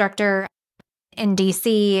communications director in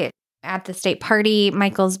DC at the state party.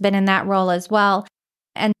 Michael's been in that role as well.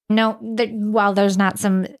 And no, while there's not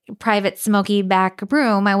some private smoky back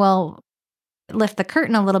room, I will lift the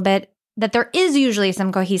curtain a little bit, that there is usually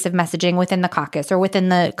some cohesive messaging within the caucus or within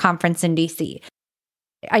the conference in DC.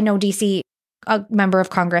 I know DC, a member of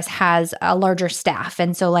Congress, has a larger staff.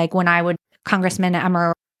 And so like when Congressman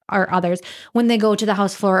Emmer or others, when they go to the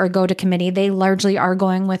House floor or go to committee, they largely are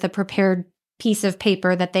going with a prepared piece of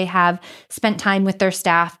paper that they have spent time with their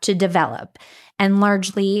staff to develop, and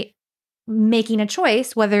largely making a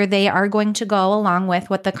choice whether they are going to go along with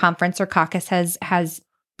what the conference or caucus has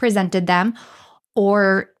presented them,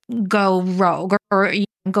 or go rogue or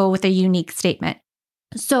go with a unique statement.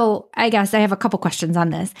 So I guess I have a couple questions on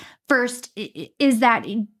this. First, is that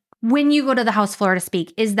when you go to the House floor to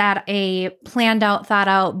speak, is that a planned out, thought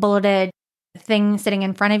out, bulleted thing sitting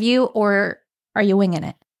in front of you, or are you winging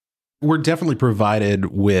it? We're definitely provided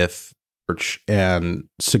with research and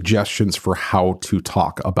suggestions for how to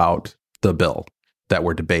talk about the bill that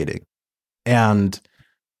we're debating. And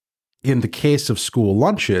in the case of school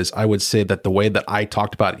lunches, I would say that the way that I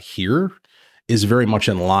talked about it here is very much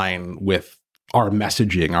in line with our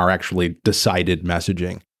messaging, our actually decided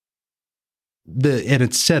messaging. And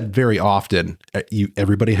it's said very often,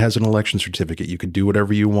 everybody has an election certificate. You can do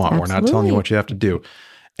whatever you want. Absolutely. We're not telling you what you have to do.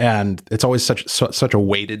 And it's always such a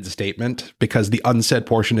weighted statement, because the unsaid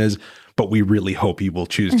portion is, but we really hope you will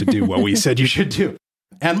choose to do what we said you should do.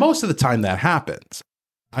 And most of the time that happens.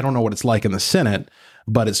 I don't know what it's like in the Senate,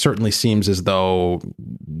 but it certainly seems as though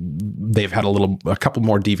they've had a couple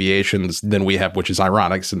more deviations than we have, which is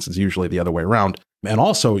ironic since it's usually the other way around. And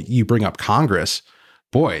also, you bring up Congress,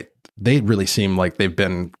 boy, they really seem like they've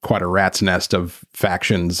been quite a rat's nest of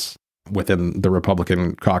factions within the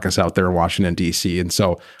Republican caucus out there in Washington, D.C. And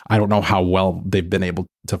so I don't know how well they've been able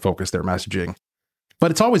to focus their messaging.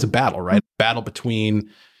 But it's always a battle, right? Battle between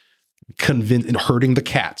herding the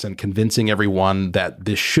cats and convincing everyone that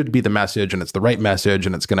this should be the message and it's the right message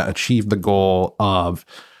and it's going to achieve the goal of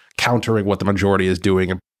countering what the majority is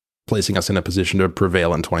doing and placing us in a position to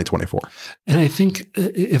prevail in 2024. And I think,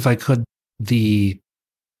 if I could,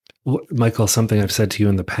 Michael, something I've said to you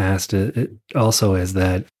in the past, it also is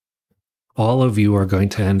that all of you are going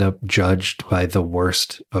to end up judged by the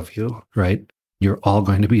worst of you, right? You're all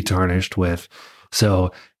going to be tarnished with.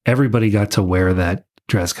 So everybody got to wear that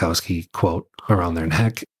Drazkowski quote around their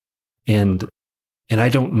neck. And I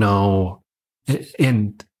don't know,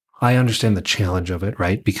 and I understand the challenge of it,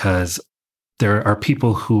 right? Because there are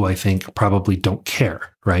people who I think probably don't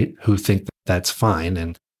care, right? Who think that's fine.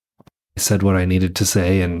 And I said what I needed to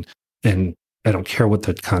say, and I don't care what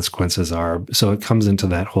the consequences are. So it comes into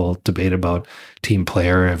that whole debate about team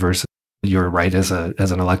player versus your right as an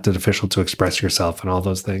elected official to express yourself and all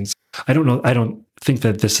those things. I don't know. I don't think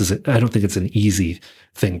it's an easy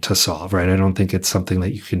thing to solve, right? I don't think it's something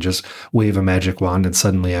that you can just wave a magic wand and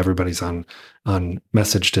suddenly everybody's on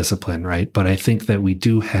message discipline, right? But I think that we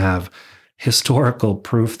do have historical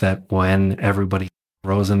proof that when everybody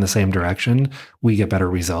rows in the same direction, we get better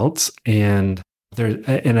results. And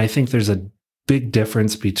I think there's a big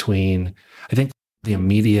difference between, I think, the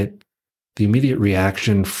immediate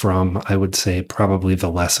reaction from, I would say, probably the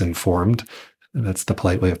less informed, that's the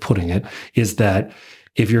polite way of putting it, is that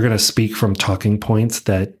if you're going to speak from talking points,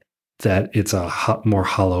 that it's a more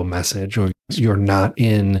hollow message, or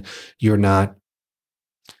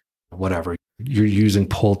you're using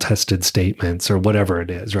poll tested statements or whatever it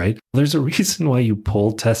is, right? There's a reason why you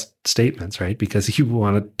poll test statements, right? Because you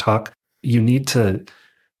want to talk, you need to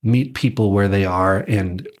meet people where they are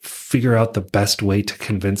and figure out the best way to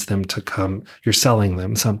convince them to come. You're selling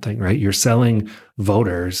them something, right? You're selling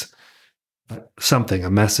voters something, a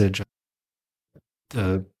message,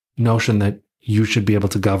 the notion that you should be able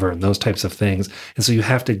to govern, those types of things. And so you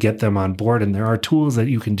have to get them on board. And there are tools that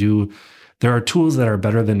you can do. There are tools that are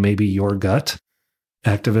better than maybe your gut,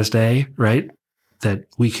 activist A, right? That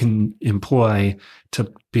we can employ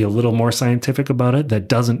to be a little more scientific about it. That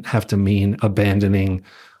doesn't have to mean abandoning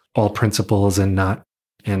all principles and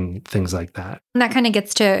things like that. And that kind of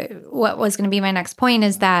gets to what was going to be my next point,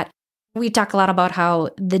 is that we talk a lot about how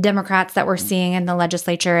the Democrats that we're seeing in the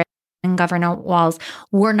legislature and Governor Walz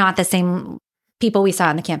were not the same people we saw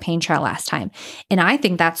in the campaign trail last time. And I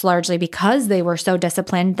think that's largely because they were so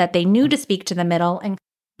disciplined that they knew to speak to the middle and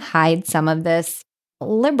hide some of this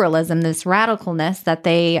liberalism, this radicalness that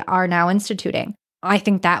they are now instituting. I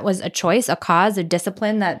think that was a choice, a cause, a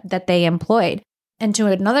discipline that they employed. And to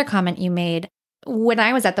another comment you made, when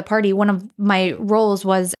I was at the party, one of my roles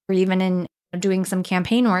was, or even in doing some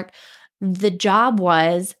campaign work, the job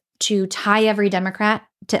was to tie every Democrat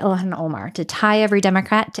to Ilhan Omar, to tie every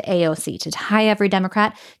Democrat to AOC, to tie every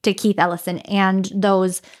Democrat to Keith Ellison, and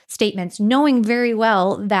those statements, knowing very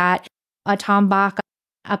well that a Tom Bach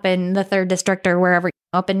up in the 3rd District or wherever,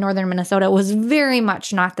 up in northern Minnesota, was very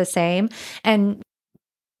much not the same. And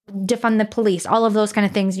defund the police, all of those kind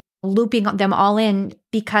of things, looping them all in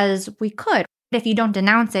because we could. If you don't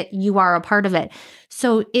denounce it, you are a part of it.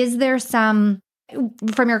 So is there some,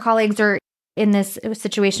 from your colleagues or in this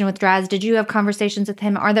situation with Draz, did you have conversations with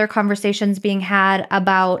him? Are there conversations being had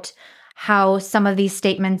about how some of these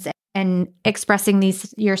statements and expressing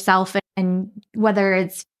these yourself, and whether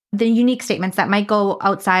it's the unique statements that might go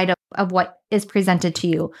outside of what is presented to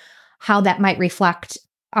you, how that might reflect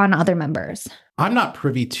on other members? I'm not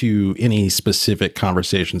privy to any specific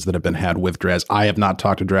conversations that have been had with Draz. I have not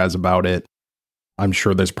talked to Draz about it. I'm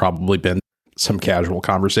sure there's probably been some casual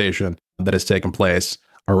conversation that has taken place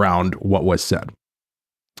around what was said.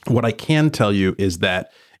 What I can tell you is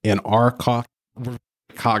that in our we're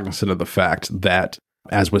cognizant of the fact that,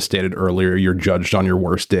 as was stated earlier, you're judged on your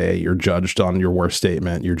worst day, you're judged on your worst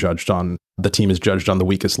statement, the team is judged on the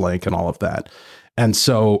weakest link and all of that. And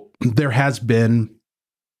so there has been,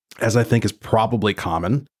 as I think is probably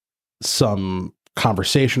common, some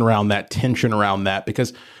conversation around that, tension around that,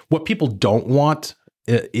 because what people don't want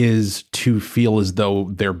is to feel as though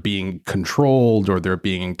they're being controlled or they're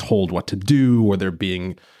being told what to do or they're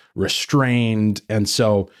being restrained. And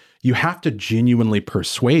so you have to genuinely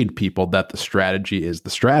persuade people that the strategy is the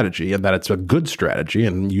strategy and that it's a good strategy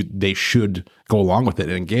and they should go along with it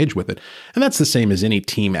and engage with it. And that's the same as any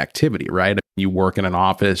team activity, right? You work in an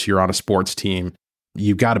office, you're on a sports team,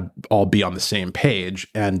 you got to all be on the same page,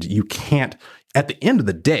 and you can't, at the end of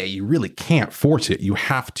the day, you really can't force it. You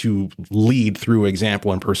have to lead through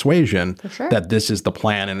example and persuasion that this is the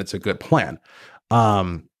plan and it's a good plan.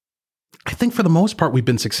 I think for the most part, we've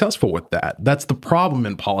been successful with that. That's the problem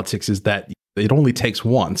in politics, is that it only takes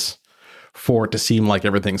once for it to seem like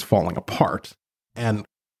everything's falling apart. And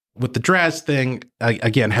with the Draz thing,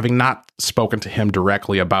 again, having not spoken to him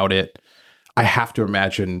directly about it, I have to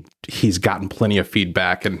imagine he's gotten plenty of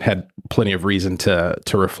feedback and had plenty of reason to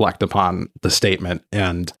reflect upon the statement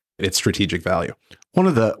and its strategic value. One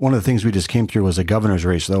of the things we just came through was a governor's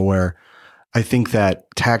race, though, where I think that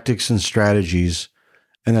tactics and strategies,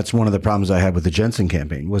 and that's one of the problems I had with the Jensen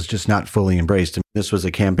campaign, was just not fully embraced. This was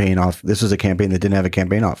a campaign that didn't have a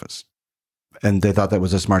campaign office, and they thought that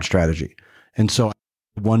was a smart strategy. And so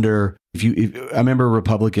I wonder I remember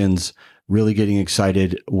Republicans really getting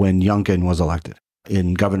excited when Youngkin was elected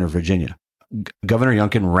in Governor of Virginia. Governor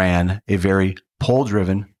Youngkin ran a very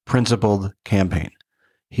poll-driven, principled campaign.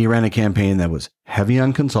 He ran a campaign that was heavy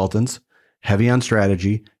on consultants, heavy on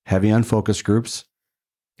strategy, heavy on focus groups.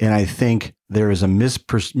 And I think there is a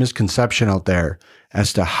misconception out there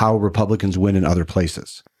as to how Republicans win in other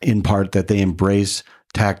places, in part that they embrace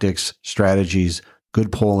tactics, strategies,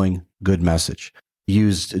 good polling, good message.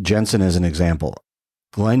 Used Jensen as an example.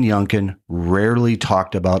 Glenn Youngkin rarely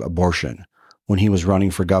talked about abortion when he was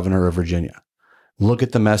running for governor of Virginia. Look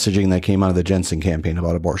at the messaging that came out of the Jensen campaign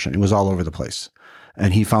about abortion. It was all over the place.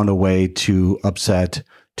 And he found a way to upset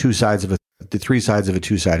the three sides of a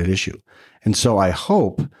two-sided issue. And so I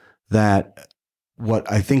hope that what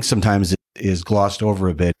I think sometimes is glossed over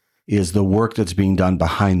a bit is the work that's being done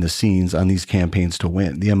behind the scenes on these campaigns to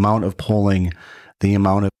win. The amount of polling, the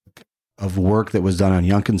amount of work that was done on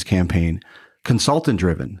Youngkin's campaign,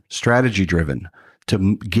 consultant-driven, strategy-driven,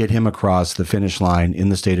 to get him across the finish line in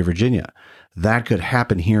the state of Virginia. That could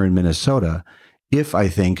happen here in Minnesota if, I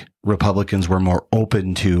think, Republicans were more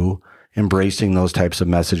open to embracing those types of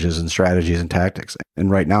messages and strategies and tactics.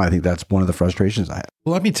 And right now, I think that's one of the frustrations I have.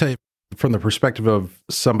 Well, let me tell you, from the perspective of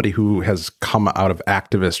somebody who has come out of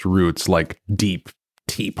activist roots, like deep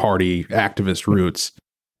Tea Party activist roots,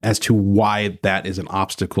 as to why that is an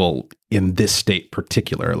obstacle in this state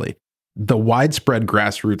particularly. The widespread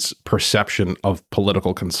grassroots perception of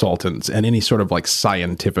political consultants and any sort of like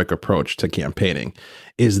scientific approach to campaigning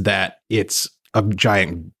is that it's a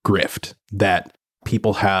giant grift, that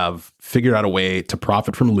people have figured out a way to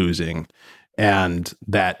profit from losing, and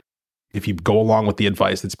that if you go along with the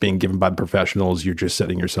advice that's being given by the professionals, you're just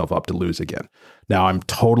setting yourself up to lose again. Now, I'm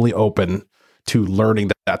totally open to learning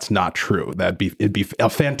that that's not true. It'd be a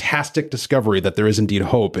fantastic discovery that there is indeed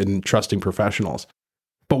hope in trusting professionals.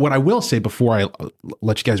 But what I will say before I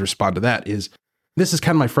let you guys respond to that is, this is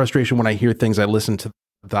kind of my frustration when I hear things. I listened to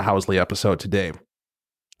the Housley episode today.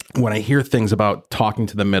 When I hear things about talking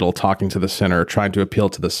to the middle, talking to the center, trying to appeal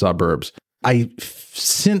to the suburbs, I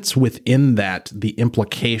sense within that the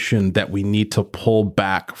implication that we need to pull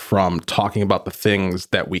back from talking about the things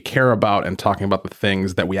that we care about and talking about the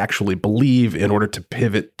things that we actually believe in order to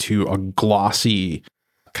pivot to a glossy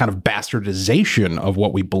kind of bastardization of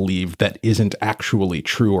what we believe that isn't actually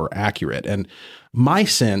true or accurate. And my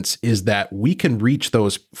sense is that we can reach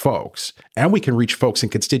those folks, and we can reach folks in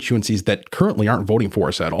constituencies that currently aren't voting for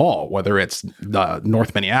us at all, whether it's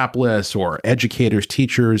North Minneapolis or educators,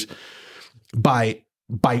 teachers, by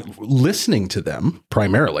listening to them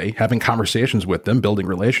primarily, having conversations with them, building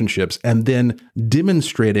relationships, and then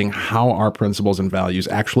demonstrating how our principles and values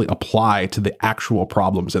actually apply to the actual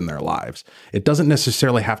problems in their lives. It doesn't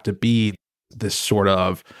necessarily have to be this sort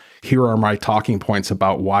of, here are my talking points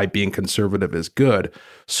about why being conservative is good,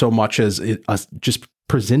 so much as just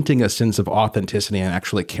presenting a sense of authenticity and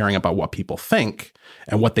actually caring about what people think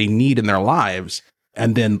and what they need in their lives,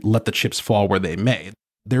 and then let the chips fall where they may.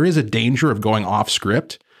 There is a danger of going off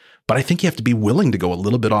script, but I think you have to be willing to go a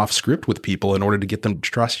little bit off script with people in order to get them to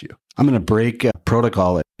trust you. I'm going to break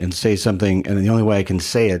protocol and say something, and the only way I can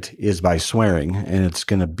say it is by swearing, and it's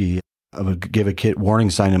going to be, I'm going to give a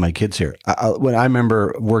warning sign to my kids here. When I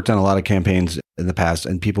remember worked on a lot of campaigns in the past,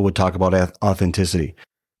 and people would talk about authenticity.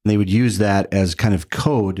 And they would use that as kind of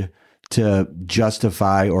code to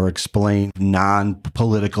justify or explain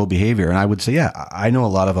non-political behavior. And I would say, yeah, I know a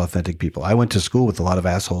lot of authentic people. I went to school with a lot of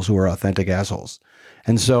assholes who are authentic assholes.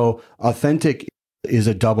 And so authentic is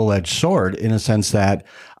a double-edged sword in a sense that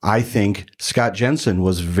I think Scott Jensen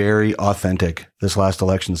was very authentic this last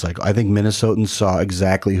election cycle. I think Minnesotans saw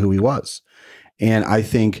exactly who he was. And I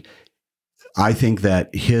think that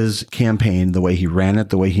his campaign, the way he ran it,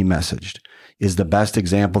 the way he messaged, is the best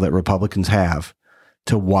example that Republicans have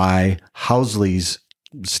to why Housley's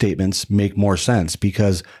statements make more sense,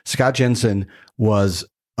 because Scott Jensen was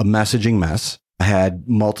a messaging mess, had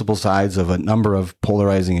multiple sides of a number of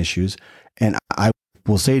polarizing issues. And I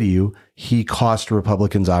will say to you, he cost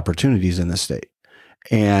Republicans opportunities in this state.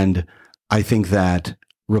 And I think that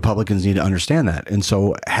Republicans need to understand that. And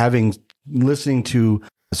so listening to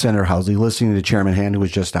Senator Housley, listening to Chairman Hand, who was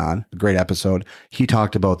just on, a great episode, he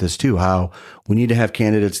talked about this too, how we need to have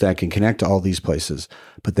candidates that can connect to all these places,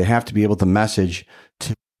 but they have to be able to message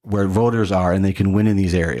to where voters are and they can win in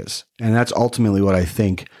these areas. And that's ultimately what I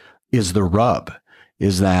think is the rub,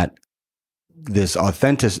 is that this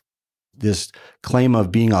claim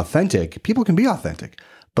of being authentic, people can be authentic,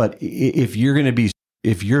 but if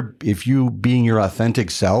you being your authentic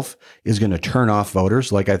self is going to turn off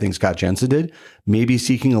voters, like I think Scott Jensen did, maybe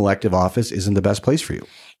seeking elective office isn't the best place for you.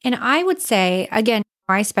 And I would say, again,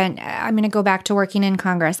 I'm going to go back to working in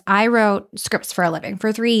Congress. I wrote scripts for a living.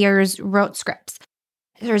 For 3 years, wrote scripts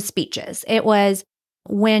or speeches. It was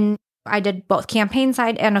when I did both campaign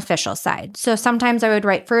side and official side. So sometimes I would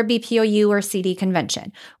write for a BPOU or CD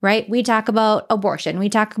convention, right? We talk about abortion. We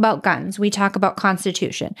talk about guns. We talk about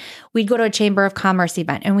Constitution. We'd go to a Chamber of Commerce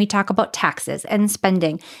event and we talk about taxes and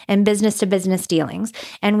spending and business to business dealings.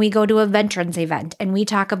 And we go to a veterans event and we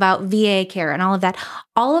talk about VA care and all of that.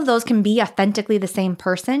 All of those can be authentically the same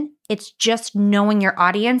person. It's just knowing your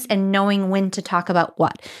audience and knowing when to talk about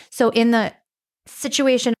what. So in the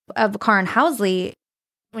situation of Karen Housley,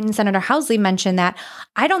 when Senator Housley mentioned that,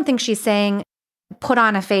 I don't think she's saying put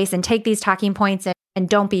on a face and take these talking points and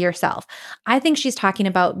don't be yourself. I think she's talking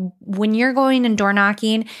about when you're going and door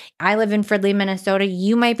knocking. I live in Fridley, Minnesota.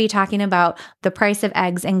 You might be talking about the price of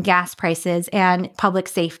eggs and gas prices and public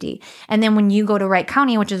safety. And then when you go to Wright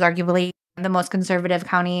County, which is arguably the most conservative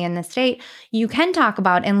county in the state, you can talk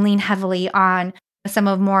about and lean heavily on some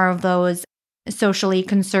of more of those socially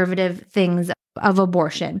conservative things of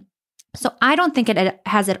abortion. So I don't think it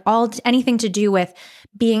has anything to do with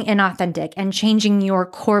being inauthentic and changing your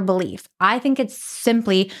core belief. I think it's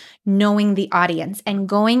simply knowing the audience and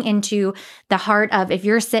going into the heart of, if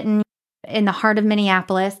you're sitting in the heart of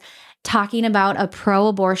Minneapolis, talking about a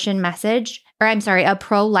pro-abortion message, a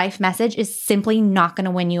pro-life message is simply not going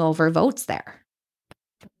to win you over votes there.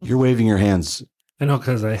 You're waving your hands. I know,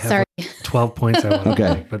 because I have 12 points I want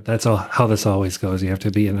to make, but that's how this always goes. You have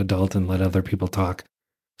to be an adult and let other people talk.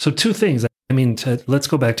 So two things. Let's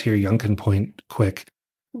go back to your Youngkin point quick.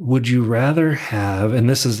 Would you rather have, and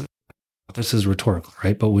this is rhetorical,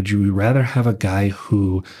 right? But would you rather have a guy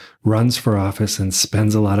who runs for office and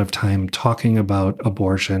spends a lot of time talking about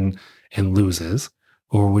abortion and loses?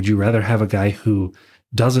 Or would you rather have a guy who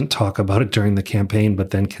doesn't talk about it during the campaign, but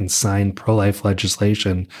then can sign pro-life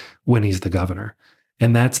legislation when he's the governor?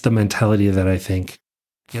 And that's the mentality that I think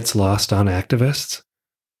gets lost on activists.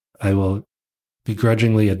 I will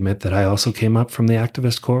begrudgingly admit that I also came up from the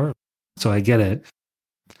activist corps, so I get it.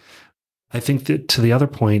 I think that to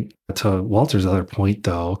Walter's other point,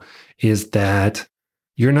 though, is that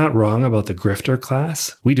you're not wrong about the grifter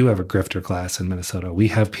class. We do have a grifter class in Minnesota. We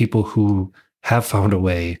have people who have found a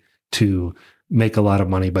way to make a lot of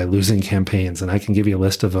money by losing campaigns. And I can give you a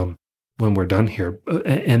list of them when we're done here.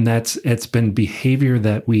 And it's been behavior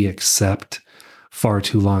that we accept far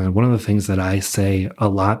too long. And one of the things that I say a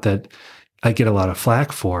lot that I get a lot of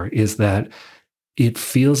flack for is that it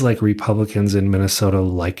feels like Republicans in Minnesota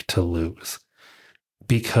like to lose.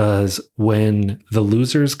 Because when the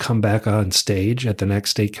losers come back on stage at the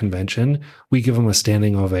next state convention, we give them a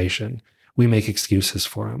standing ovation. We make excuses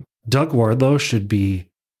for them. Doug Wardlow should be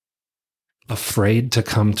afraid to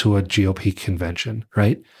come to a GOP convention,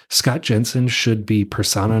 right? Scott Jensen should be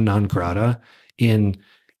persona non grata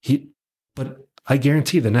but I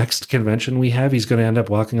guarantee the next convention we have, he's going to end up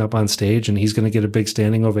walking up on stage and he's going to get a big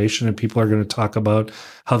standing ovation and people are going to talk about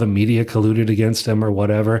how the media colluded against him or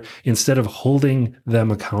whatever, instead of holding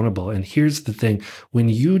them accountable. And here's the thing, when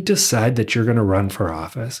you decide that you're going to run for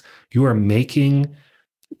office, you are making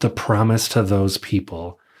the promise to those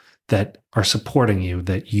people that are supporting you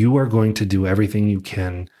that you are going to do everything you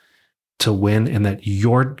can to win and that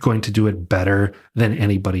you're going to do it better than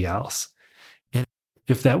anybody else. And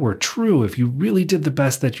if that were true, if you really did the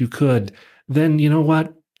best that you could, then you know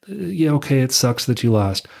what? Yeah, okay, it sucks that you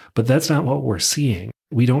lost. But that's not what we're seeing.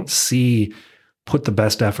 We don't see put the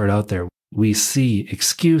best effort out there. We see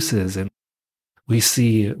excuses and we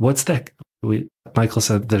see what's that? Michael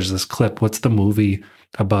said there's this clip. What's the movie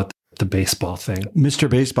about the baseball thing? Mr.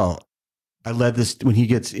 Baseball. I led this when he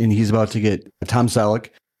gets in. He's about to get Tom Selleck.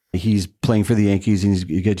 He's playing for the Yankees and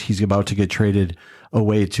he's about to get traded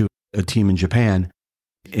away to a team in Japan.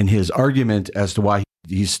 And his argument as to why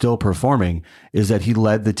he's still performing is that he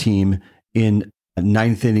led the team in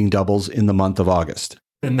ninth inning doubles in the month of August.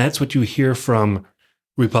 And that's what you hear from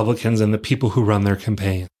Republicans and the people who run their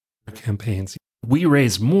campaigns. We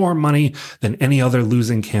raise more money than any other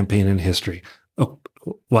losing campaign in history. Oh,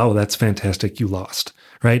 wow, that's fantastic. You lost,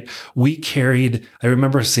 right? I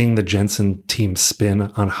remember seeing the Jensen team spin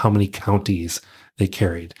on how many counties they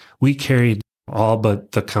carried. We carried all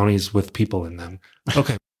but the counties with people in them.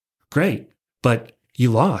 Okay, great. But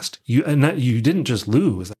you lost. You didn't just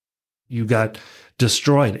lose. You got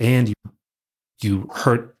destroyed and you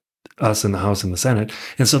hurt us in the House and the Senate.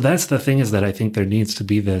 And so that's the thing, is that I think there needs to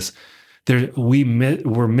be this.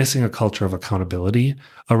 We're missing a culture of accountability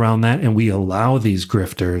around that, and we allow these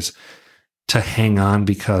grifters to hang on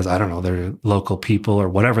because, I don't know, they're local people or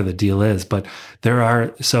whatever the deal is. But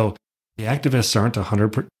so the activists aren't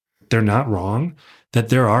 100%, they're not wrong, that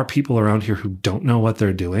there are people around here who don't know what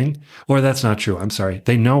they're doing. Or that's not true. I'm sorry.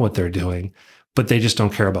 They know what they're doing, but they just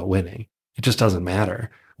don't care about winning. It just doesn't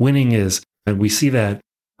matter. Winning is, and we see that.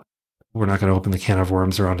 We're not going to open the can of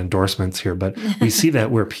worms around endorsements here, but we see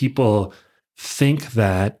that where people think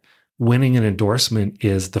that winning an endorsement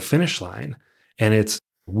is the finish line. And it's,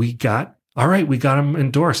 we got him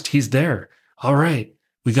endorsed. He's there. All right.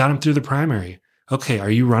 We got him through the primary. Okay.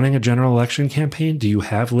 Are you running a general election campaign? Do you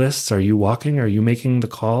have lists? Are you walking? Are you making the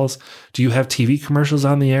calls? Do you have TV commercials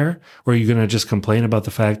on the air? Or are you going to just complain about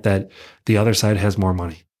the fact that the other side has more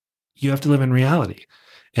money? You have to live in reality,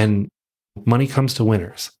 and money comes to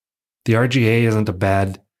winners. The RGA isn't a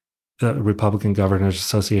bad, the Republican Governors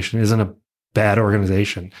Association isn't a bad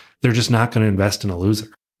organization. They're just not going to invest in a loser.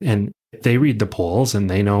 And they read the polls and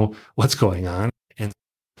they know what's going on. And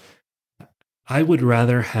I would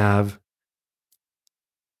rather have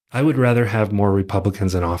more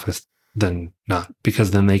Republicans in office than not, because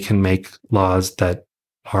then they can make laws that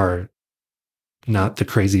are not the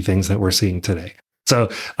crazy things that we're seeing today. So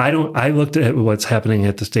I looked at what's happening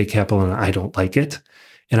at the state capitol and I don't like it.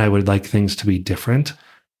 And I would like things to be different.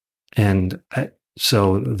 And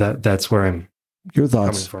so that's where I'm Your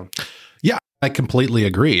thoughts coming from. Yeah, I completely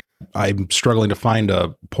agree. I'm struggling to find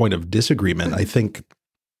a point of disagreement. I think.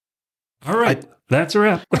 All right, that's a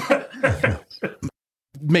wrap.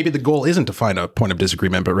 Maybe the goal isn't to find a point of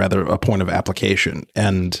disagreement, but rather a point of application.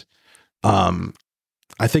 And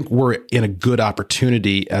I think we're in a good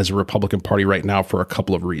opportunity as a Republican Party right now for a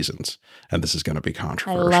couple of reasons. And this is going to be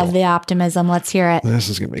controversial. I love the optimism. Let's hear it. This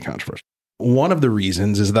is going to be controversial. One of the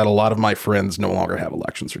reasons is that a lot of my friends no longer have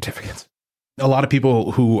election certificates. A lot of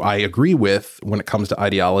people who I agree with when it comes to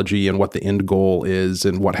ideology and what the end goal is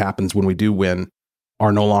and what happens when we do win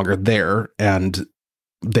are no longer there. And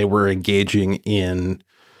they were engaging in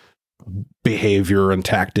behavior and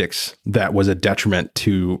tactics that was a detriment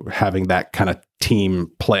to having that kind of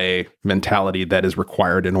team play mentality that is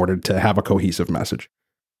required in order to have a cohesive message.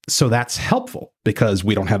 So that's helpful because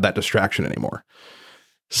we don't have that distraction anymore.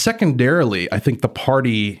 Secondarily, I think the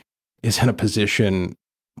party is in a position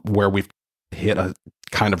where we've hit a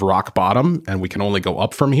kind of rock bottom and we can only go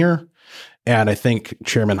up from here. And I think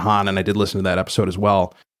Chairman Hahn, and I did listen to that episode as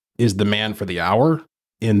well, is the man for the hour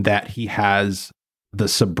in that he has the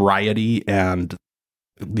sobriety and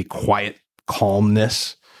the quiet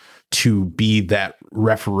calmness to be that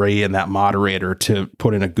referee and that moderator to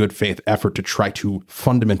put in a good faith effort to try to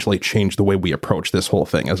fundamentally change the way we approach this whole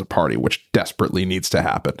thing as a party, which desperately needs to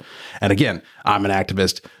happen. And again, I'm an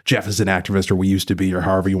activist. Jeff is an activist, or we used to be, or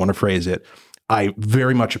however you want to phrase it. I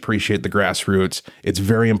very much appreciate the grassroots. It's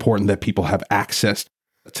very important that people have access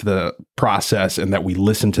to the process and that we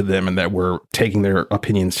listen to them and that we're taking their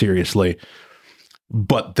opinion seriously.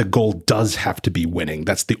 But the goal does have to be winning.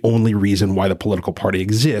 That's the only reason why the political party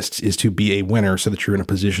exists, is to be a winner so that you're in a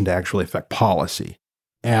position to actually affect policy.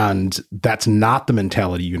 And that's not the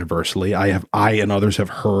mentality universally. I and others have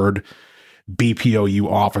heard BPOU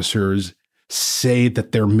officers say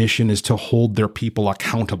that their mission is to hold their people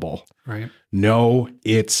accountable. Right. No,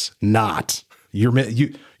 it's not.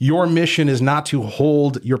 Your mission is not to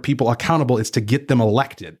hold your people accountable. It's to get them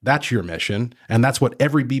elected. That's your mission. And that's what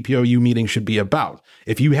every BPOU meeting should be about.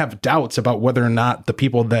 If you have doubts about whether or not the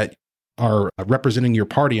people that are representing your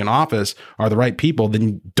party in office are the right people,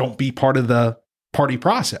 then don't be part of the party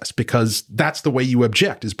process, because that's the way you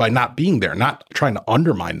object, is by not being there, not trying to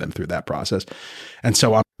undermine them through that process. And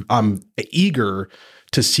so I'm eager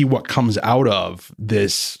to see what comes out of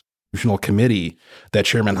this committee that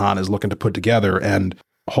Chairman Hahn is looking to put together. And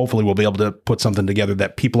hopefully we'll be able to put something together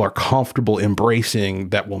that people are comfortable embracing,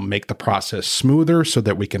 that will make the process smoother so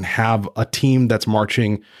that we can have a team that's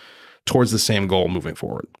marching towards the same goal moving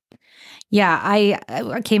forward. Yeah,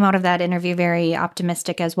 I came out of that interview very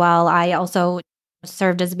optimistic as well. I also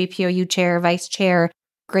served as a BPOU chair, vice chair,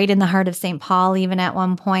 great in the heart of St. Paul, even at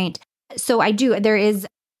one point. So there is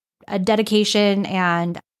a dedication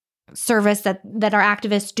and service that our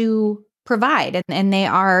activists do provide, and they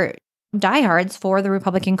are diehards for the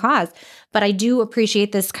Republican cause. But I do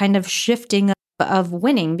appreciate this kind of shifting of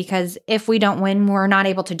winning, because if we don't win, we're not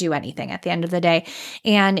able to do anything at the end of the day.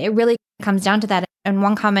 And it really comes down to that. And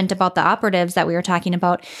one comment about the operatives that we were talking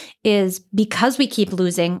about is, because we keep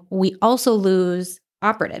losing, we also lose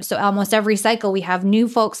operatives. So almost every cycle, we have new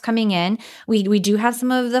folks coming in. We do have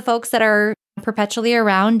some of the folks that are perpetually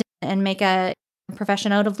around and make a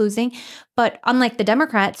profession out of losing. But unlike the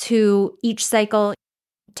Democrats, who each cycle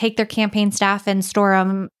take their campaign staff and store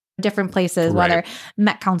them different places, Right. whether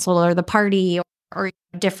Met Council or the party or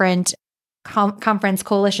different conference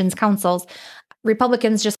coalitions councils,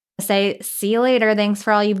 Republicans just say, see you later, thanks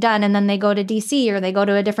for all you've done. And then they go to DC, or they go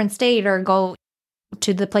to a different state, or go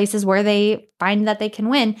to the places where they find that they can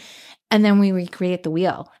win. And then we recreate the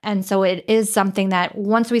wheel. And so it is something that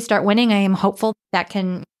once we start winning, I am hopeful that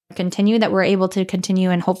can continue, that we're able to continue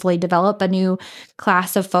and hopefully develop a new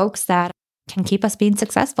class of folks that can keep us being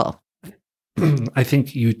successful. I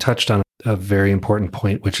think you touched on a very important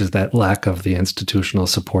point, which is that lack of the institutional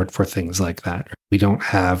support for things like that. We don't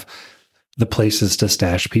have the places to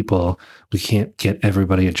stash people. We can't get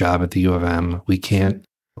everybody a job at the U of M. We can't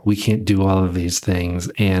do all of these things.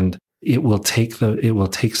 And it will take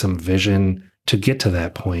some vision to get to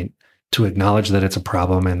that point, to acknowledge that it's a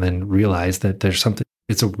problem and then realize that there's something,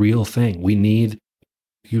 it's a real thing.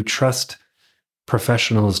 You trust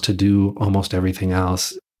professionals to do almost everything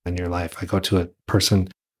else in your life. I go to a person,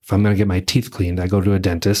 if I'm going to get my teeth cleaned, I go to a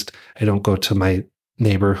dentist. I don't go to my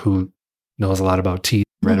neighbor who knows a lot about teeth,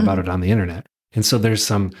 read about it on the internet. And so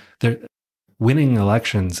winning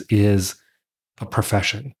elections is a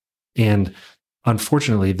profession. And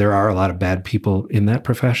unfortunately, there are a lot of bad people in that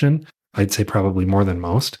profession. I'd say probably more than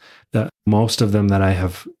most. Most of them that I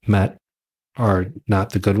have met are not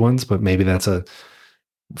the good ones, but maybe that's a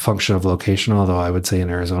function of location, although I would say in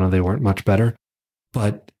Arizona, they weren't much better.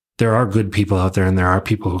 But there are good people out there, and there are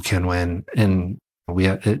people who can win. And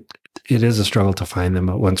it is a struggle to find them,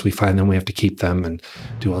 but once we find them, we have to keep them and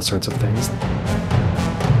do all sorts of things.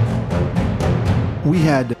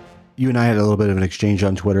 You and I had a little bit of an exchange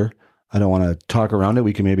on Twitter. I don't want to talk around it.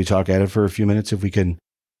 We can maybe talk at it for a few minutes if we can,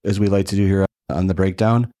 as we like to do here on the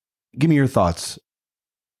breakdown. Give me your thoughts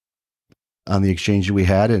on the exchange we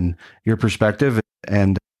had and your perspective,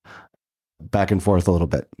 and back and forth a little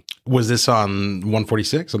bit. Was this on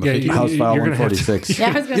 146? On the Yeah, House File 146. Yeah,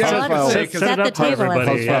 I was going to set the table.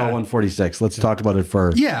 House File 146. Let's talk about it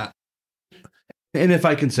for... Yeah. And if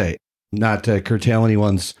I can say, not to curtail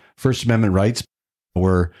anyone's First Amendment rights,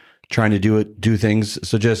 we're trying to do things.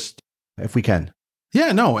 So just, if we can.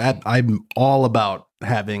 Yeah, no, I'm all about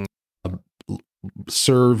having a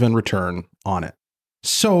serve and return on it.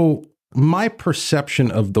 So my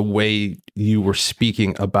perception of the way you were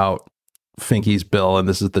speaking about Finke's bill, and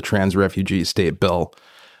this is the Trans Refugee State Bill,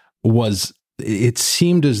 was it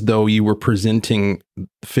seemed as though you were presenting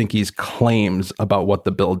Finke's claims about what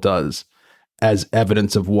the bill does as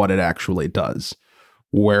evidence of what it actually does.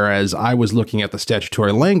 Whereas I was looking at the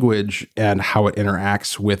statutory language and how it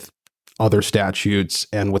interacts with other statutes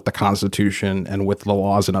and with the Constitution and with the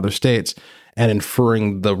laws in other states, and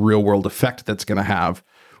inferring the real world effect that's going to have,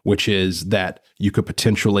 which is that you could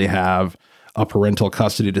potentially have a parental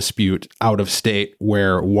custody dispute out of state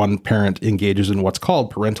where one parent engages in what's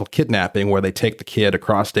called parental kidnapping, where they take the kid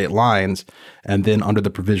across state lines and then, under the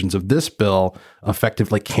provisions of this bill,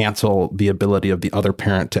 effectively cancel the ability of the other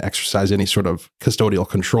parent to exercise any sort of custodial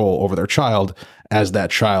control over their child, as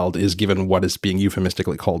that child is given what is being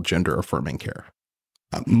euphemistically called gender affirming care.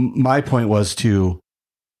 My point was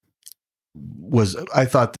I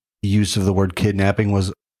thought the use of the word kidnapping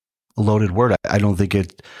was a loaded word. I don't think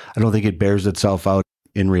it bears itself out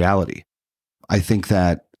in reality. I think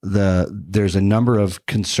that there's a number of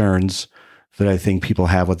concerns that I think people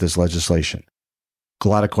have with this legislation. A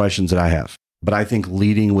lot of questions that I have, but I think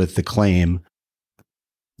leading with the claim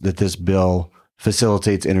that this bill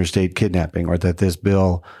facilitates interstate kidnapping, or that this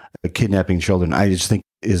bill kidnapping children, I just think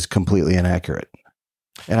is completely inaccurate.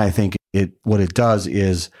 And I think what it does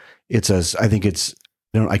is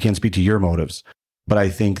I can't speak to your motives, but I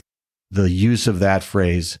think the use of that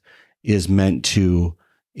phrase is meant to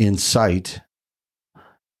incite an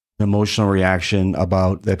emotional reaction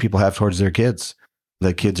that people have towards their kids.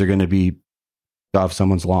 That kids are going to be off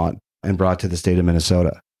someone's lawn and brought to the state of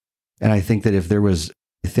Minnesota. And I think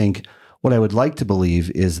that what I would like to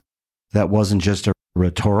believe is that wasn't just a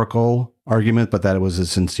rhetorical argument, but that it was a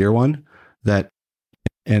sincere one.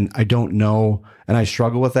 And I don't know, and I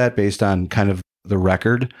struggle with that based on kind of the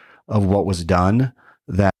record of what was done,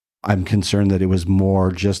 that I'm concerned that it was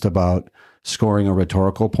more just about scoring a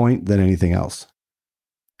rhetorical point than anything else.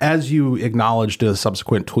 As you acknowledged in a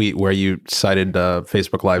subsequent tweet where you cited a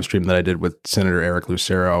Facebook live stream that I did with Senator Eric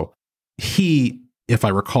Lucero, he, if I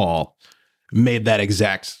recall, made that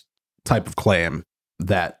exact type of claim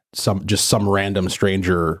that some random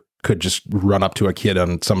stranger could just run up to a kid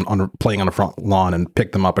playing on a front lawn and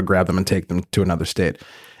pick them up and grab them and take them to another state.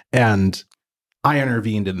 And I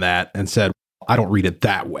intervened in that and said, I don't read it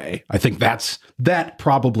that way. I think that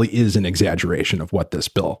probably is an exaggeration of what this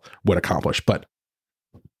bill would accomplish. But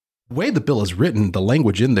the way the bill is written, the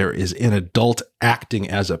language in there is an adult acting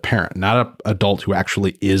as a parent, not an adult who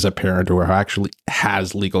actually is a parent or who actually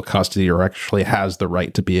has legal custody or actually has the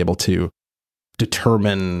right to be able to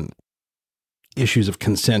determine issues of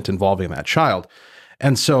consent involving that child.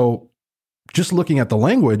 And so just looking at the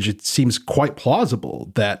language, it seems quite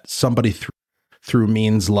plausible that somebody through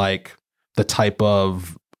means like the type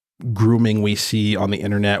of grooming we see on the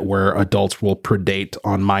internet where adults will predate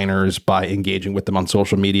on minors by engaging with them on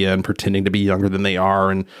social media and pretending to be younger than they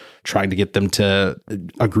are and trying to get them to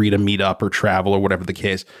agree to meet up or travel or whatever the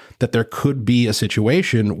case, that there could be a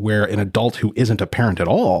situation where an adult who isn't a parent at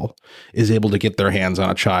all is able to get their hands on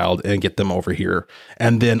a child and get them over here.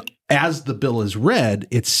 And then as the bill is read,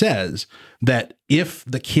 it says that if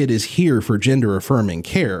the kid is here for gender affirming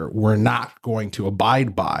care, we're not going to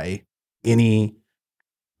abide by any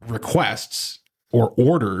requests or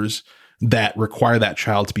orders that require that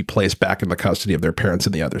child to be placed back in the custody of their parents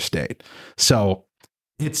in the other state. So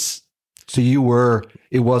it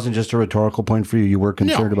wasn't just a rhetorical point for you. You were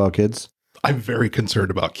concerned about kids? I'm very concerned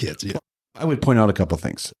about kids. Yeah. I would point out a couple of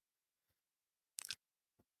things.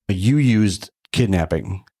 You used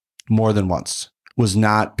kidnapping more than once, was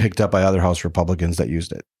not picked up by other House Republicans that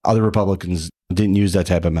used it. Other Republicans didn't use that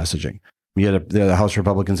type of messaging. The House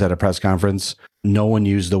Republicans had a press conference. No one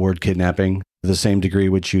used the word kidnapping to the same degree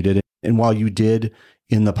which you did. And while you did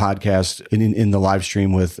in the podcast, in the live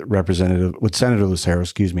stream with Senator Lucero,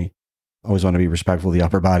 I always want to be respectful of the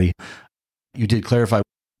upper body. You did clarify,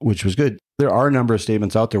 which was good. There are a number of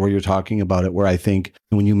statements out there where you're talking about it, where I think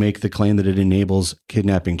when you make the claim that it enables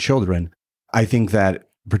kidnapping children, I think that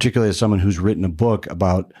particularly as someone who's written a book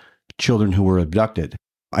about children who were abducted,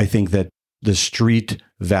 I think that the street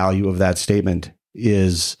value of that statement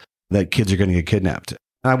is that kids are going to get kidnapped.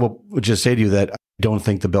 I will just say to you that I don't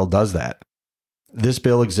think the bill does that. This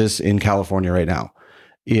bill exists in California right now.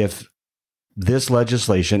 If this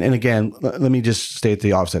legislation, and again, let me just state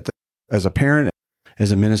the offset. As a parent,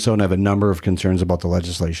 as a Minnesotan, I have a number of concerns about the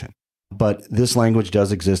legislation. But this language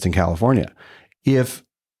does exist in California. If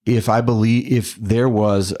there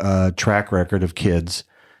was a track record of kids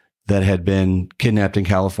that had been kidnapped in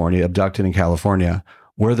California, abducted in California,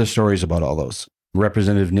 where are the stories about all those?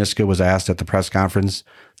 Representative Niska was asked at the press conference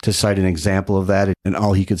to cite an example of that, and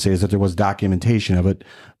all he could say is that there was documentation of it,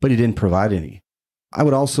 but he didn't provide any. I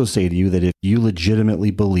would also say to you that if you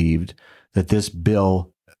legitimately believed that this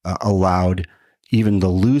bill allowed even the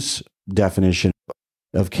loose definition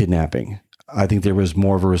of kidnapping, I think there was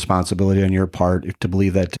more of a responsibility on your part to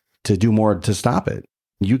believe that, to do more to stop it.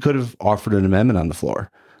 You could have offered an amendment on the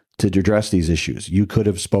floor to address these issues. You could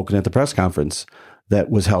have spoken at the press conference that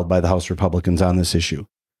was held by the House Republicans on this issue.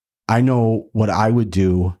 I know what I would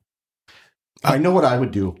do. I know what I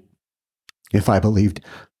would do if I believed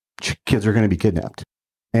kids are going to be kidnapped.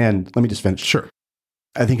 And let me just finish. Sure.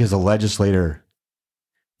 I think as a legislator,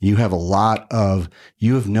 you have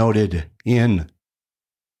you've noted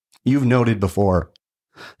before,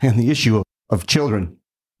 and the issue of children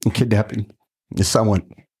and kidnapping is somewhat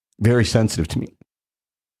very sensitive to me.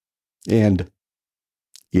 And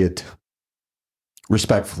it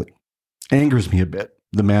respectfully angers me a bit,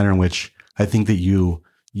 the manner in which I think that you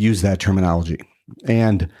use that terminology.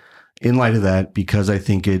 And in light of that, because I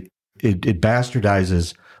think it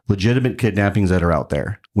bastardizes legitimate kidnappings that are out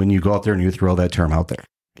there when you go out there and you throw that term out there.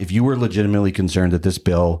 If you were legitimately concerned that this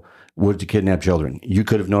bill would to kidnap children, you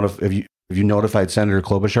could have notified Senator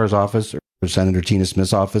Klobuchar's office or Senator Tina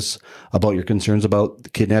Smith's office about your concerns about the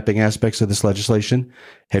kidnapping aspects of this legislation.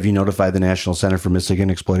 Have you notified the National Center for Missing and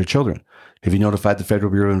Exploited Children? Have you notified the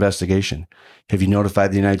Federal Bureau of Investigation? Have you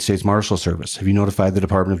notified the United States Marshal Service? Have you notified the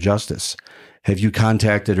Department of Justice? Have you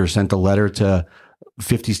contacted or sent a letter to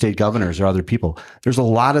 50 state governors or other people? There's a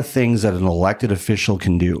lot of things that an elected official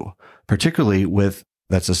can do, particularly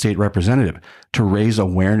that's a state representative, to raise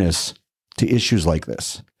awareness to issues like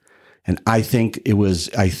this. And I think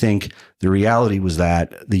the reality was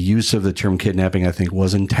that the use of the term kidnapping, I think,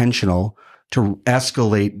 was intentional to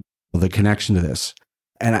escalate the connection to this.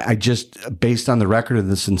 And I just, based on the record of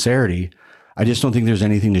the sincerity, I just don't think there's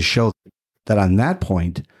anything to show that on that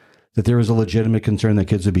point, that there was a legitimate concern that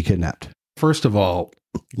kids would be kidnapped. First of all,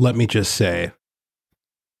 let me just say,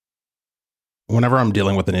 whenever I'm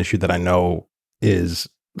dealing with an issue that I know is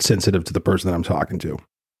sensitive to the person that I'm talking to,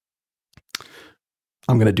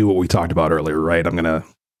 I'm going to do what we talked about earlier, right? I'm going to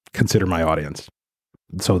consider my audience.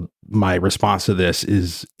 So my response to this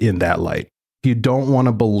is in that light. If you don't want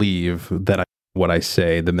to believe that what I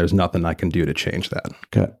say, then there's nothing I can do to change that.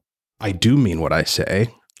 Okay. I do mean what I say.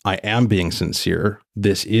 I am being sincere.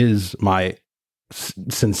 This is my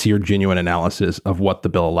sincere, genuine analysis of what the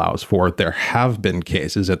bill allows for. There have been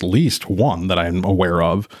cases, at least one that I'm aware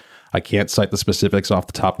of. I can't cite the specifics off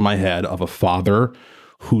the top of my head, of a father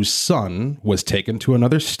whose son was taken to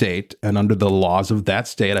another state, and under the laws of that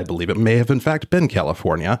state, I believe it may have in fact been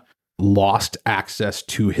California, lost access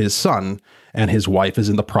to his son, and his wife is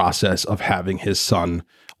in the process of having his son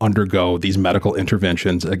undergo these medical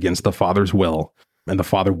interventions against the father's will. And the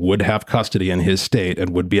father would have custody in his state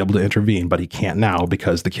and would be able to intervene, but he can't now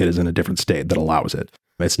because the kid is in a different state that allows it.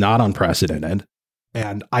 It's not unprecedented.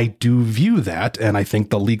 And I do view that, and I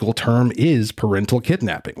think the legal term is parental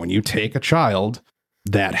kidnapping. When you take a child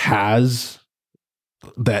that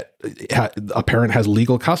a parent has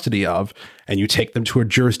legal custody of, and you take them to a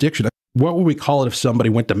jurisdiction. What would we call it if somebody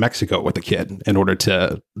went to Mexico with a kid in order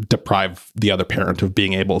to deprive the other parent of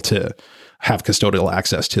being able to have custodial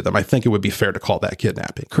access to them? I think it would be fair to call that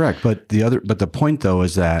kidnapping. Correct. But the point though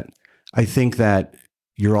is that I think that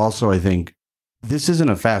I think this isn't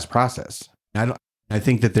a fast process. I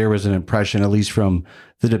think that there was an impression, at least from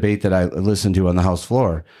the debate that I listened to on the House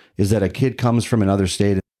floor, is that a kid comes from another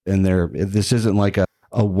state and this isn't like a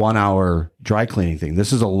 1 hour dry cleaning thing.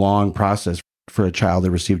 This is a long process for a child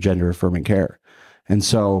to receive gender affirming care. And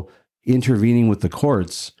so intervening with the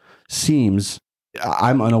courts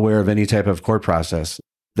I'm unaware of any type of court process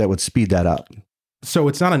that would speed that up. So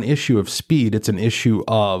it's not an issue of speed, it's an issue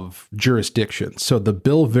of jurisdiction. So the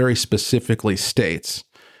bill very specifically states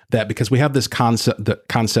that because we have this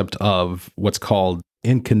concept of what's called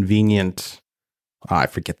inconvenient, I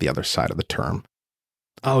forget the other side of the term.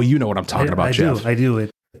 Oh, you know what I'm talking about, Jeff. I do.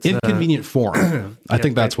 It's inconvenient forum. I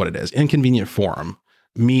think that's what it is. Inconvenient forum,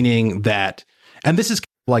 meaning that, and this is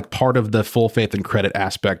like part of the full faith and credit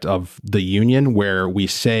aspect of the union, where we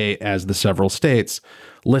say as the several states,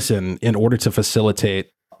 listen, in order to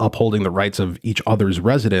facilitate upholding the rights of each other's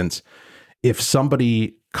residents, if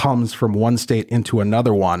somebody comes from one state into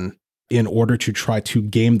another one in order to try to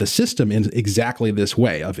game the system in exactly this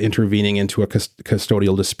way of intervening into a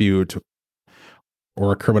custodial dispute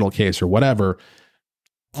or a criminal case or whatever,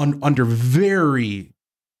 under very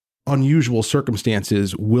unusual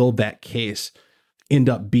circumstances, will that case end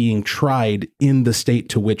up being tried in the state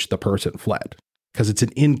to which the person fled. because it's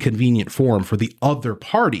an inconvenient forum for the other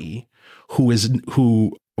party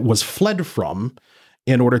who was fled from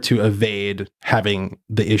in order to evade having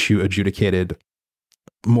the issue adjudicated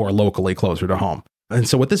more locally closer to home. And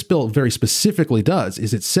so what this bill very specifically does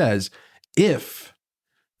is it says if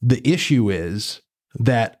the issue is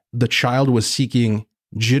that the child was seeking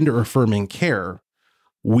gender affirming care,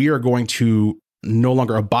 we are going to no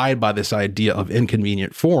longer abide by this idea of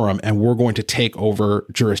inconvenient forum, and we're going to take over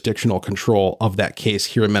jurisdictional control of that case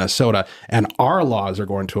here in Minnesota, and our laws are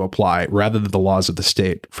going to apply rather than the laws of the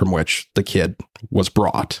state from which the kid was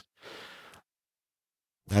brought.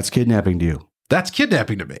 That's kidnapping to you. That's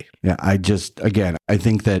kidnapping to me. Yeah, I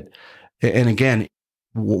think that, and again,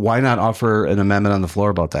 why not offer an amendment on the floor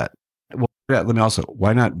about that? Well, yeah, let me also,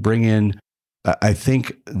 why not bring in, I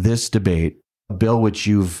think this debate, a bill which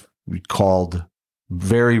you've called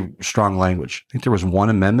very strong language. I think there was one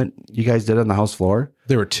amendment you guys did on the House floor.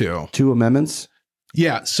 There were two amendments.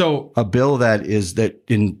 Yeah. So a bill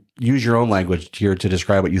use your own language here to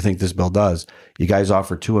describe what you think this bill does. You guys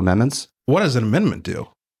offer 2 amendments. What does an amendment do?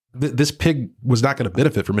 This pig was not going to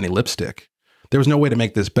benefit from any lipstick. There was no way to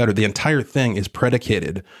make this better. The entire thing is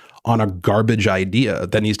predicated on a garbage idea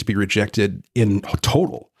that needs to be rejected in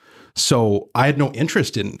total. So I had no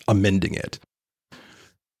interest in amending it.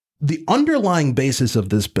 The underlying basis of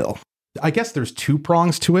this bill, I guess there's 2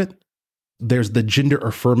 prongs to it. There's the gender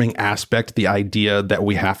affirming aspect, the idea that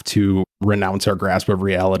we have to renounce our grasp of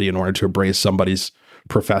reality in order to embrace somebody's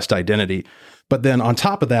professed identity. But then on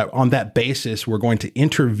top of that, on that basis, we're going to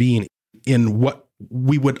intervene in what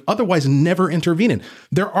we would otherwise never intervene in.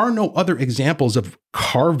 There are no other examples of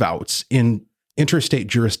carve-outs in interstate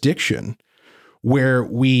jurisdiction where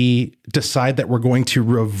we decide that we're going to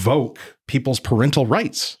revoke people's parental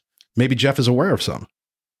rights. Maybe Jeff is aware of some.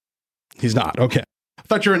 He's not. Okay. I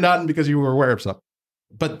thought you were nodding because you were aware of some.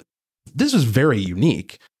 But this is very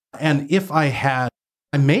unique. And if I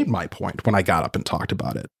made my point when I got up and talked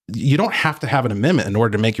about it. You don't have to have an amendment in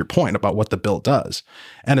order to make your point about what the bill does.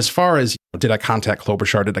 And as far as, did I contact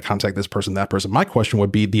Klobuchar? Did I contact this person, that person? My question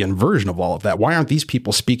would be the inversion of all of that. Why aren't these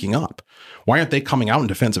people speaking up? Why aren't they coming out in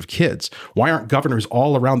defense of kids? Why aren't governors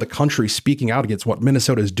all around the country speaking out against what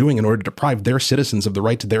Minnesota is doing in order to deprive their citizens of the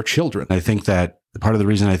right to their children? I think that part of the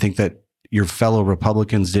reason I think that your fellow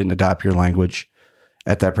Republicans didn't adopt your language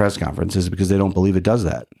at that press conference is because they don't believe it does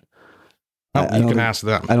that. You can ask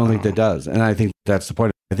them. I don't think that does. And I think that's the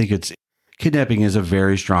point. I think kidnapping is a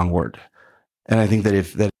very strong word. And I think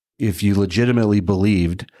that if you legitimately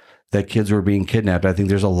believed that kids were being kidnapped, I think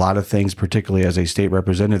there's a lot of things, particularly as a state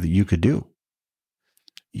representative, that you could do.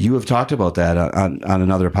 You have talked about that on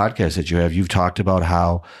another podcast that you have. You've talked about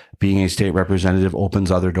how being a state representative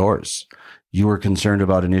opens other doors. You were concerned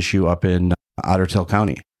about an issue up in Otter Tail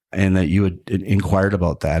County and that you had inquired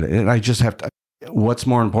about that. And I just have to, what's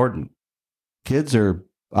more important? Kids or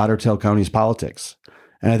Otter Tail County's politics?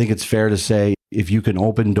 And I think it's fair to say, if you can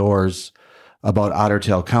open doors about Otter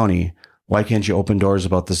Tail County, why can't you open doors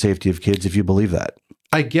about the safety of kids if you believe that?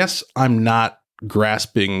 I guess I'm not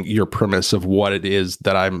grasping your premise of what it is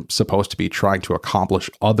that I'm supposed to be trying to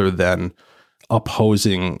accomplish other than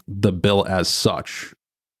opposing the bill as such.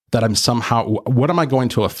 That I'm somehow, what am I going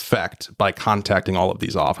to affect by contacting all of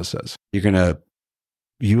these offices?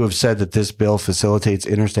 You have said that this bill facilitates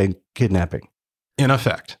interstate kidnapping. In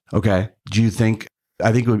effect. Okay. Do you think,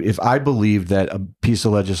 if I believed that a piece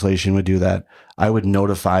of legislation would do that, I would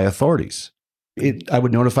notify authorities. I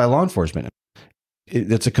would notify law enforcement.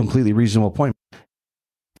 That's a completely reasonable point.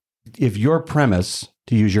 If your premise,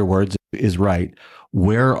 to use your words, is right,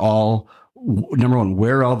 number one,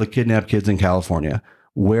 where are all the kidnapped kids in California?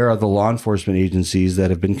 Where are the law enforcement agencies that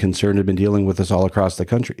have been concerned, have been dealing with this all across the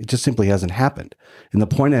country? It just simply hasn't happened. And the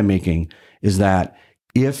point I'm making is that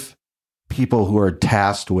if people who are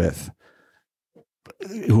tasked with,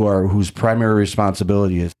 whose primary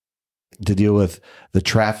responsibility is to deal with the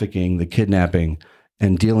trafficking, the kidnapping,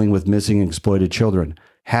 and dealing with missing and exploited children,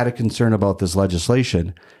 had a concern about this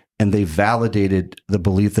legislation, and they validated the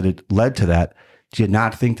belief that it led to that, do you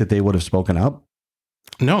not think that they would have spoken up?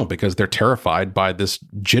 No, because they're terrified by this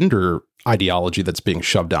gender ideology that's being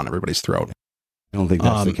shoved down everybody's throat. I don't think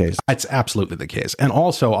that's the case. It's absolutely the case. And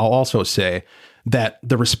also, I'll also say that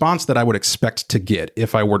the response that I would expect to get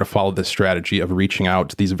if I were to follow this strategy of reaching out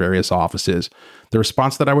to these various offices, the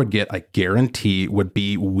response that I would get, I guarantee, would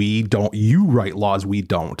be, you write laws, we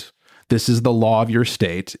don't. This is the law of your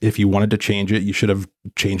state. If you wanted to change it, you should have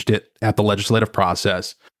changed it at the legislative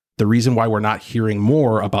process. The reason why we're not hearing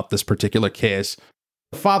more about this particular case,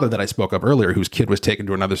 the father that I spoke of earlier, whose kid was taken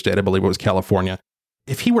to another state, I believe it was California,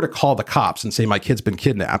 if he were to call the cops and say, my kid's been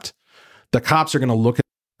kidnapped, the cops are going to look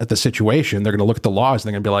at at the situation, they're going to look at the laws and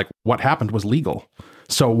they're going to be like, what happened was legal.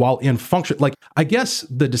 So while in function, like, I guess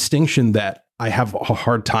the distinction that I have a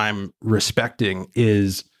hard time respecting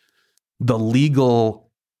is the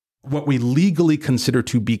legal, what we legally consider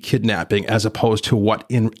to be kidnapping, as opposed to what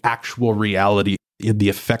in actual reality, in the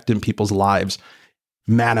effect in people's lives,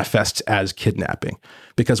 manifests as kidnapping.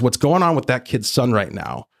 Because what's going on with that kid's son right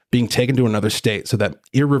now, being taken to another state so that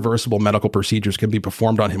irreversible medical procedures can be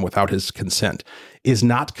performed on him without his consent, is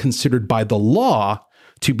not considered by the law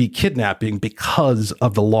to be kidnapping because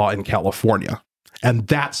of the law in California. And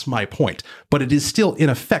that's my point. But it is still, in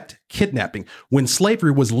effect, kidnapping. When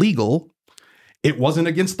slavery was legal, it wasn't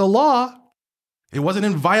against the law. It wasn't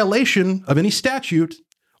in violation of any statute,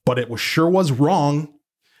 but it sure was wrong.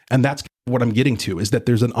 And that's what I'm getting to, is that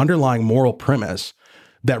there's an underlying moral premise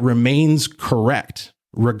that remains correct,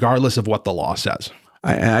 regardless of what the law says.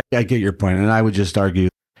 I get your point, and I would just argue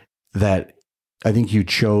that I think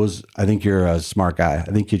you're a smart guy.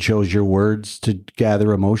 I think you chose your words to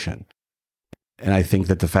gather emotion. And I think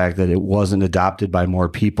that the fact that it wasn't adopted by more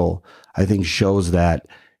people, I think shows that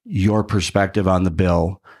your perspective on the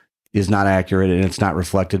bill is not accurate, and it's not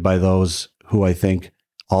reflected by those who I think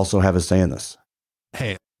also have a say in this.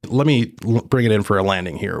 Hey, let me bring it in for a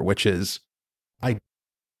landing here, which is, I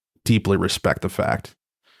deeply respect the fact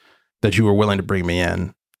that you were willing to bring me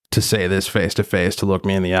in to say this face to face, to look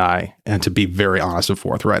me in the eye, and to be very honest and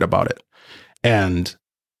forthright about it. And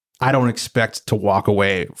I don't expect to walk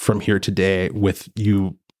away from here today with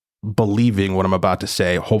you believing what I'm about to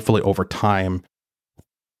say. Hopefully over time,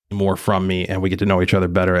 more from me, and we get to know each other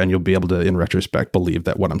better, and you'll be able to, in retrospect, believe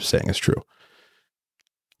that what I'm saying is true.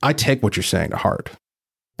 I take what you're saying to heart.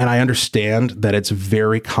 And I understand that it's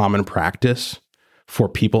very common practice for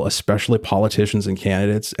people, especially politicians and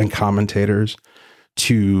candidates and commentators,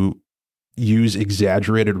 to use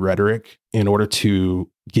exaggerated rhetoric in order to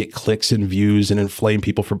get clicks and views and inflame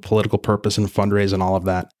people for political purpose and fundraise and all of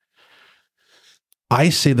that. I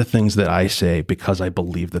say the things that I say because I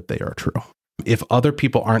believe that they are true. If other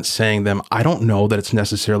people aren't saying them, I don't know that it's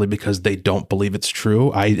necessarily because they don't believe it's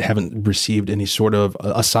true. I haven't received any sort of,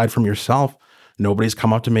 aside from yourself, nobody's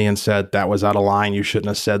come up to me and said, that was out of line. You shouldn't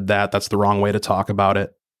have said that. That's the wrong way to talk about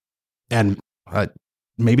it. And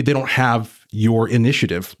maybe they don't have your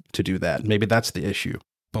initiative to do that. Maybe that's the issue.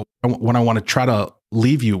 But what I want to try to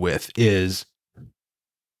leave you with is,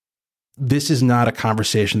 this is not a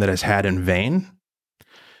conversation that is had in vain,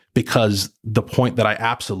 because the point that I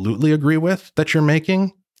absolutely agree with that you're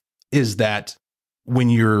making is that when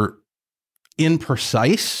you're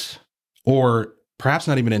imprecise, or perhaps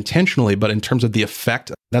not even intentionally, but in terms of the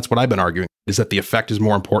effect, that's what I've been arguing, is that the effect is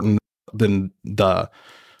more important than the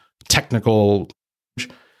technical.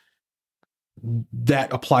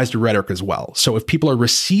 That applies to rhetoric as well. So if people are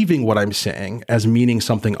receiving what I'm saying as meaning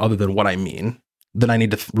something other than what I mean, then I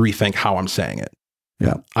need to rethink how I'm saying it.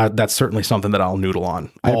 Yeah, that's certainly something that I'll noodle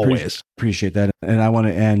on always. I appreciate that. And I want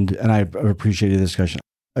to end, and I appreciate the discussion.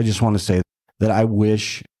 I just want to say that I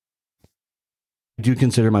do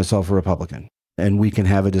consider myself a Republican, and we can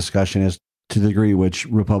have a discussion as to the degree which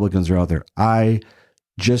Republicans are out there. I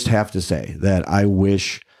just have to say that I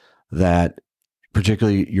wish that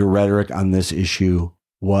particularly your rhetoric on this issue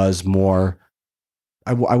was more,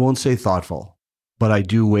 I won't say thoughtful, but I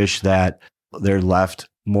do wish that they're left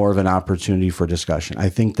more of an opportunity for discussion. I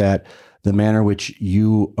think that the manner in which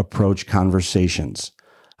you approach conversations,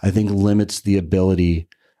 I think, limits the ability.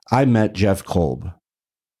 I met Jeff Kolb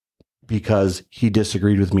because he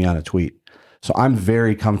disagreed with me on a tweet. So I'm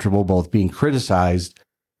very comfortable both being criticized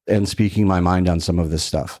and speaking my mind on some of this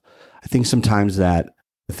stuff. I think sometimes that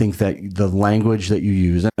the language that you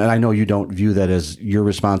use, and I know you don't view that as your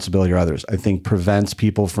responsibility or others, I think prevents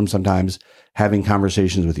people from sometimes having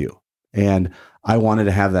conversations with you. And I wanted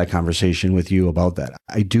to have that conversation with you about that.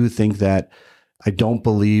 I do think that I don't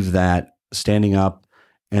believe that standing up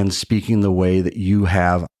and speaking the way that you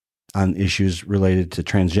have on issues related to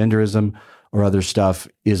transgenderism or other stuff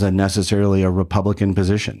is necessarily a Republican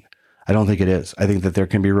position. I don't think it is. I think that there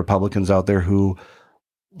can be Republicans out there who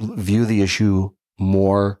view the issue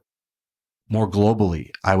more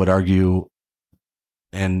globally, I would argue,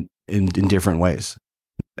 and in different ways.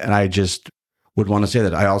 And I just would want to say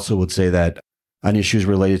that. I also would say that on issues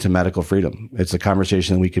related to medical freedom, it's a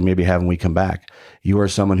conversation that we can maybe have when we come back. You are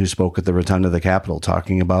someone who spoke at the Rotunda of the Capitol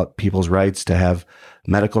talking about people's rights to have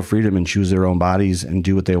medical freedom and choose their own bodies and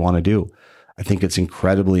do what they want to do. I think it's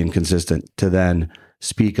incredibly inconsistent to then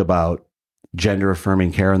speak about gender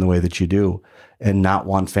affirming care in the way that you do and not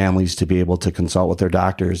want families to be able to consult with their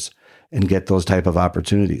doctors and get those type of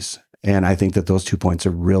opportunities. And I think that those 2 points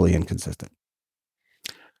are really inconsistent.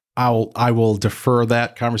 I will defer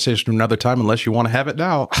that conversation to another time unless you want to have it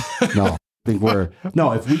now.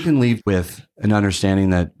 No, if we can leave with an understanding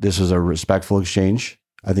that this is a respectful exchange,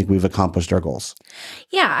 I think we've accomplished our goals.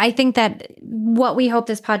 Yeah, I think that what we hope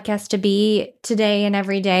this podcast to be today and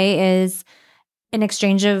every day is an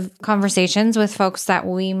exchange of conversations with folks that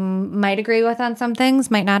we might agree with on some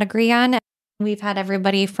things, might not agree on. We've had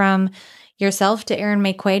everybody from yourself to Aaron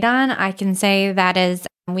McQuaid on. I can say that is,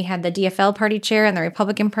 we had the DFL party chair and the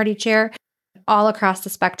Republican party chair all across the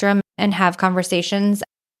spectrum and have conversations.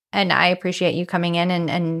 And I appreciate you coming in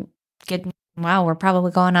and getting, wow, we're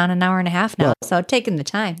probably going on an hour and a half now. So taking the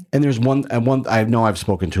time. And there's one, I know I've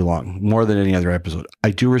spoken too long, more than any other episode.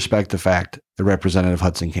 I do respect the fact that Representative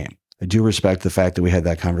Hudson came. I do respect the fact that we had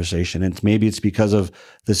that conversation. And maybe it's because of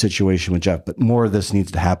the situation with Jeff, but more of this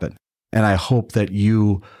needs to happen. And I hope that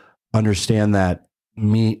you understand that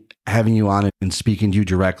me having you on and speaking to you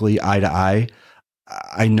directly, eye to eye,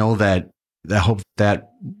 I know that I hope that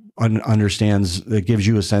understands, that gives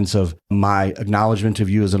you a sense of my acknowledgement of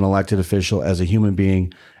you as an elected official, as a human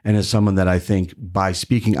being, and as someone that I think by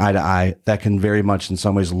speaking eye to eye, that can very much in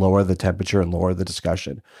some ways lower the temperature and lower the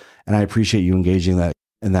discussion. And I appreciate you engaging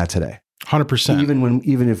in that today. 100%.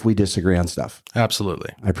 Even if we disagree on stuff.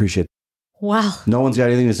 Absolutely. I appreciate it. Wow. No one's got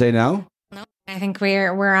anything to say now? No, I think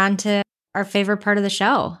we're on to our favorite part of the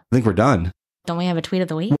show. I think we're done. Don't we have a tweet of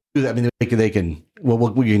the week? I mean, they can. Well,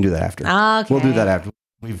 we can do that after. Okay. We'll do that after.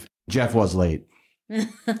 Jeff was late. And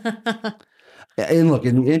look,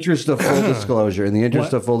 in the interest of full disclosure,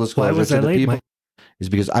 why was to I the late, people, Mike? is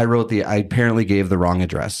because I apparently gave the wrong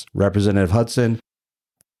address. Representative Hudson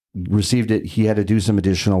received it. He had to do some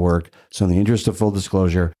additional work. So in the interest of full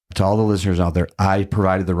disclosure, to all the listeners out there, I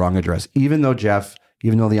provided the wrong address. Even though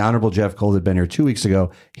the Honorable Jeff Kolb had been here 2 weeks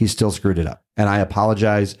ago, he still screwed it up. And I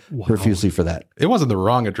apologize profusely for that. It wasn't the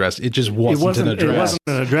wrong address. It just wasn't an address. It wasn't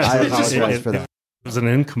an address. I apologize for that. It was an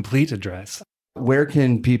incomplete address. Where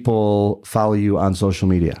can people follow you on social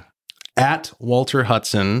media? At Walter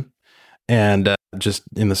Hudson. And just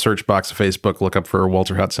in the search box of Facebook, look up for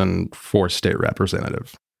Walter Hudson for state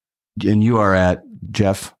representative. And you are at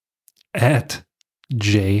Jeff? At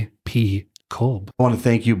J.P. Kolb. I want to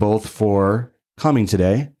thank you both for coming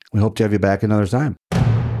today. We hope to have you back another time.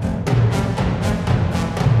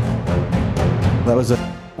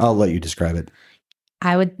 I'll let you describe it.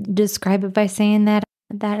 I would describe it by saying that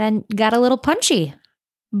I got a little punchy.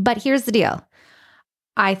 But here's the deal.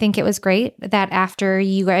 I think it was great that after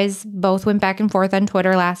you guys both went back and forth on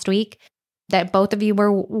Twitter last week, that both of you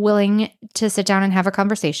were willing to sit down and have a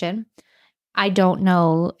conversation. I don't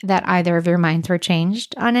know that either of your minds were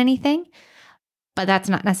changed on anything, but that's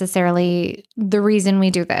not necessarily the reason we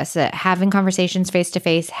do this. Having conversations face to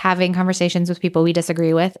face, having conversations with people we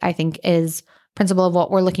disagree with, I think is principle of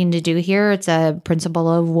what we're looking to do here. It's a principle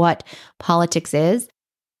of what politics is.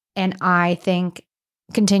 And I think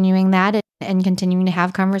continuing that and continuing to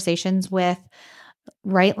have conversations with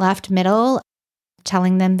right, left, middle,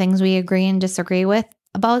 telling them things we agree and disagree with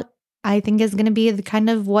about, I think is going to be the kind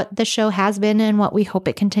of what the show has been and what we hope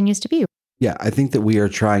it continues to be. Yeah, I think that we are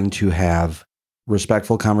trying to have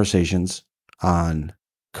respectful conversations on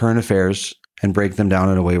current affairs and break them down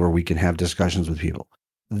in a way where we can have discussions with people.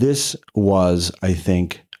 This was, I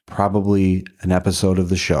think, probably an episode of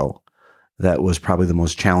the show that was probably the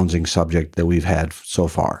most challenging subject that we've had so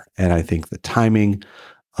far. And I think the timing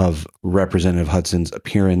of Representative Hudson's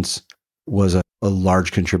appearance was a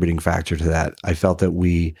large contributing factor to that. I felt that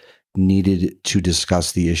we needed to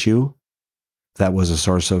discuss the issue. That was a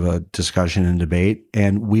source of a discussion and debate,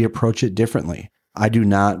 and we approach it differently. I do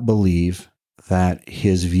not believe that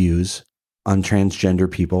his views on transgender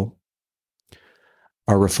people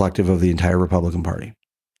are reflective of the entire Republican Party.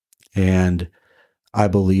 And I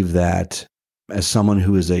believe that as someone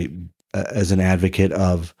who is as an advocate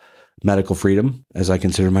of medical freedom, as I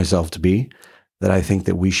consider myself to be, that I think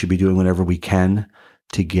that we should be doing whatever we can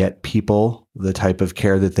to get people the type of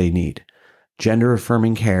care that they need. Gender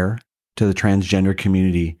affirming care to the transgender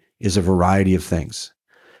community is a variety of things.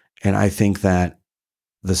 And I think that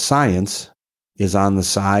the science is on the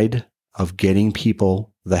side of getting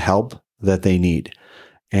people the help that they need.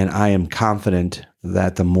 And I am confident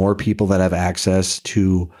that the more people that have access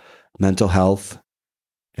to mental health,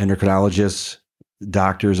 endocrinologists,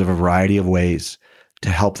 doctors of a variety of ways to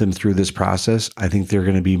help them through this process, I think they're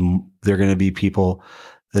going to be people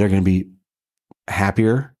that are going to be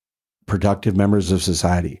happier, productive members of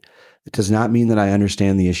society. It does not mean that I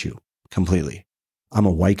understand the issue completely. I'm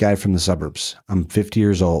a white guy from the suburbs. I'm 50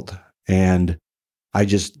 years old, and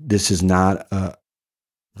this is not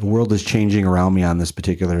the world is changing around me on this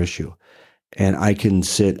particular issue, and I can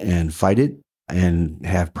sit and fight it. and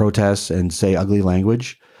have protests and say ugly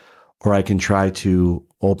language, or I can try to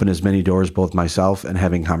open as many doors, both myself and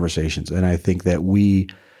having conversations. And I think that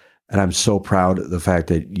and I'm so proud of the fact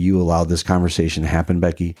that you allowed this conversation to happen,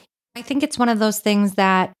 Becky. I think it's one of those things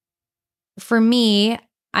that, for me,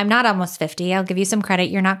 I'm not almost 50. I'll give you some credit.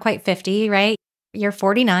 You're not quite 50, right? You're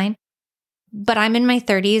 49. But I'm in my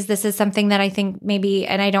 30s. This is something that I think maybe,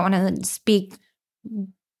 and I don't want to speak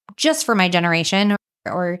just for my generation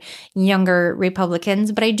or younger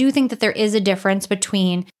Republicans, but I do think that there is a difference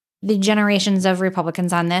between the generations of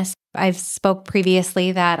Republicans on this. I've spoke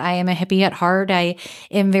previously that I am a hippie at heart. I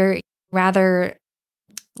am very rather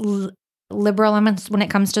liberal when it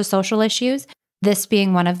comes to social issues, this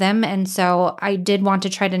being one of them. And so I did want to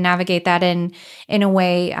try to navigate that in a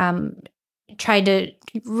way, try to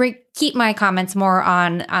keep my comments more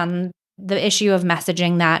on the issue of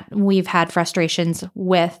messaging that we've had frustrations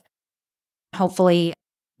with. Hopefully,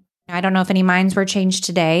 I don't know if any minds were changed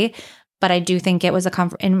today, but I do think it was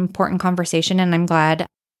an important conversation, and I'm glad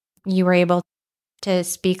you were able to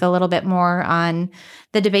speak a little bit more on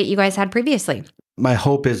the debate you guys had previously. My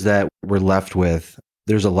hope is that we're left with,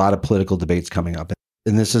 there's a lot of political debates coming up,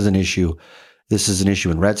 and this is an issue. This is an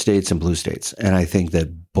issue in red states and blue states, and I think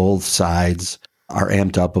that both sides are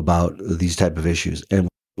amped up about these type of issues. And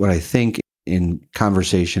what I think in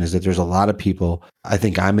conversation is that there's a lot of people, I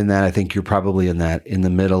think I'm in that, I think you're probably in that, in the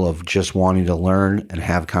middle of just wanting to learn and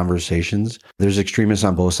have conversations. There's extremists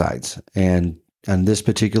on both sides. And on this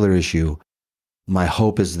particular issue, my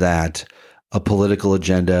hope is that a political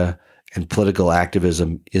agenda and political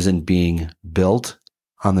activism isn't being built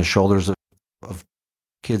on the shoulders of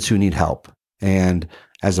kids who need help. And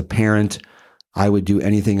as a parent, I would do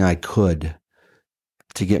anything I could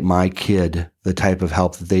to get my kid the type of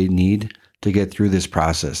help that they need to get through this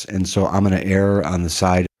process. And so I'm going to err on the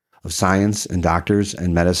side of science and doctors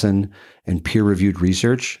and medicine and peer-reviewed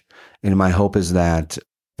research. And my hope is that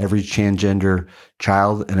every transgender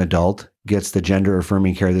child and adult gets the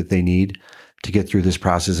gender-affirming care that they need to get through this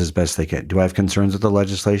process as best they can. Do I have concerns with the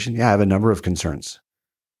legislation? Yeah, I have a number of concerns.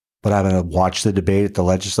 But I'm going to watch the debate at the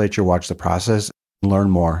legislature, watch the process, and learn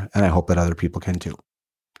more. And I hope that other people can too.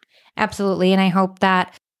 Absolutely. And I hope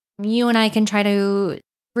that you and I can try to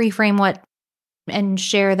reframe and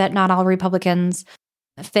share that not all Republicans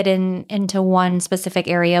fit into one specific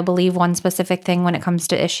area, believe one specific thing when it comes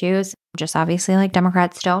to issues, just obviously like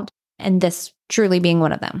Democrats don't. And this truly being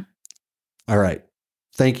one of them. All right.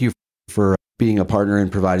 Thank you for being a partner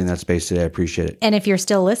and providing that space today. I appreciate it. And if you're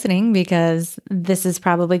still listening, because this is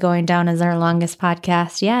probably going down as our longest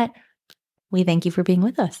podcast yet, we thank you for being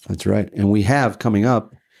with us. That's right. And we have coming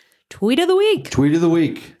up Tweet of the Week. Tweet of the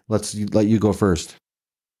Week. Let's let you go first.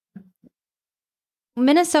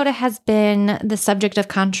 Minnesota has been the subject of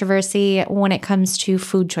controversy when it comes to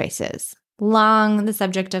food choices. Long the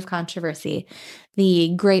subject of controversy.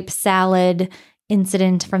 The grape salad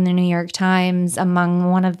incident from the New York Times, among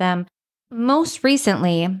one of them. Most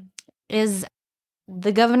recently is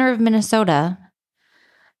the governor of Minnesota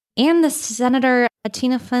and the Senator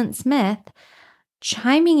Tina Flint Smith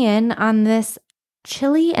chiming in on this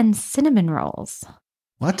chili and cinnamon rolls.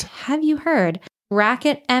 What? Have you heard?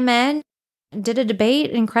 Racket MN did a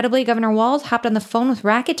debate. Incredibly, Governor Walz hopped on the phone with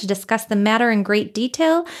Racket to discuss the matter in great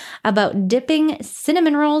detail about dipping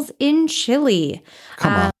cinnamon rolls in chili.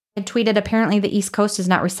 Come on. I tweeted, apparently the East Coast is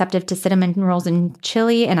not receptive to cinnamon rolls in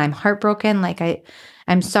chili, and I'm heartbroken.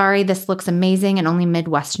 I'm sorry, this looks amazing, and only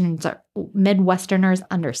Midwesterners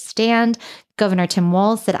understand. Governor Tim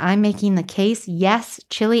Walz said, I'm making the case. Yes,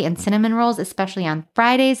 chili and cinnamon rolls, especially on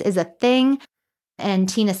Fridays, is a thing. And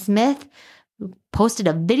Tina Smith posted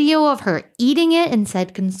a video of her eating it and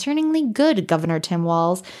said, concerningly good, Governor Tim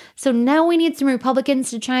Walz. So now we need some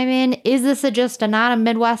Republicans to chime in. Is this just not a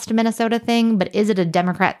Midwest Minnesota thing, but is it a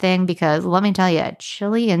Democrat thing? Because let me tell you,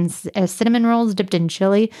 chili and cinnamon rolls dipped in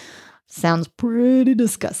chili sounds pretty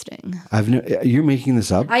disgusting. You're making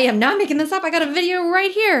this up? I am not making this up. I got a video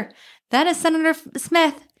right here. That is Senator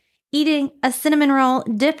Smith eating a cinnamon roll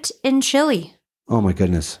dipped in chili. Oh my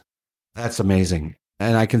goodness. That's amazing.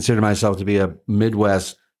 And I consider myself to be a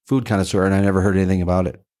Midwest food connoisseur, and I never heard anything about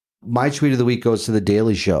it. My tweet of the week goes to The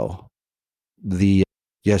Daily Show.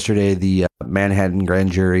 Yesterday, the Manhattan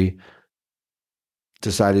grand jury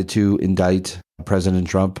decided to indict President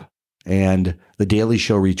Trump, and The Daily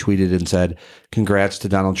Show retweeted and said, congrats to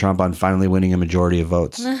Donald Trump on finally winning a majority of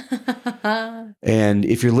votes. And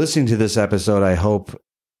if you're listening to this episode, I hope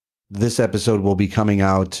this episode will be coming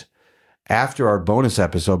out after our bonus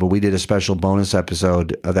episode, but we did a special bonus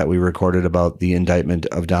episode that we recorded about the indictment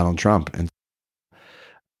of Donald Trump. And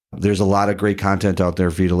there's a lot of great content out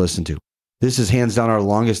there for you to listen to. This is hands down our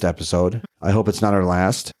longest episode. I hope it's not our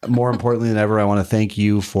last. More importantly than ever, I want to thank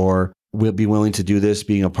you for being willing to do this,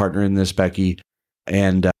 being a partner in this, Becky.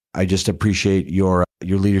 And I just appreciate your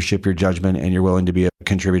leadership, your judgment, and you're willing to be a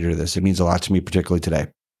contributor to this. It means a lot to me, particularly today.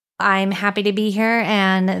 I'm happy to be here,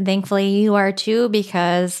 and thankfully you are too,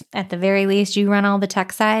 because at the very least you run all the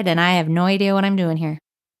tech side, and I have no idea what I'm doing here.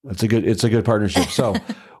 It's a good partnership. So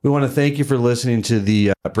we want to thank you for listening to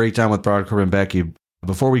the Breakdown with Brodkorb and Becky.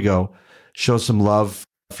 Before we go, show some love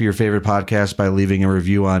for your favorite podcast by leaving a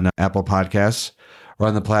review on Apple Podcasts or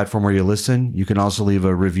on the platform where you listen. You can also leave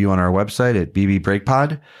a review on our website at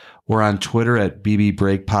bbreakpod. We're on Twitter at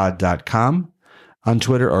bbreakpod.com. On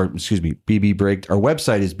Twitter, our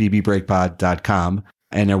website is bbreakpod.com,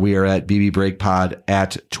 and we are at bbreakpod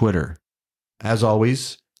at Twitter. As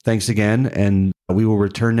always, thanks again, and we will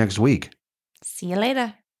return next week. See you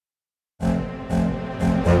later.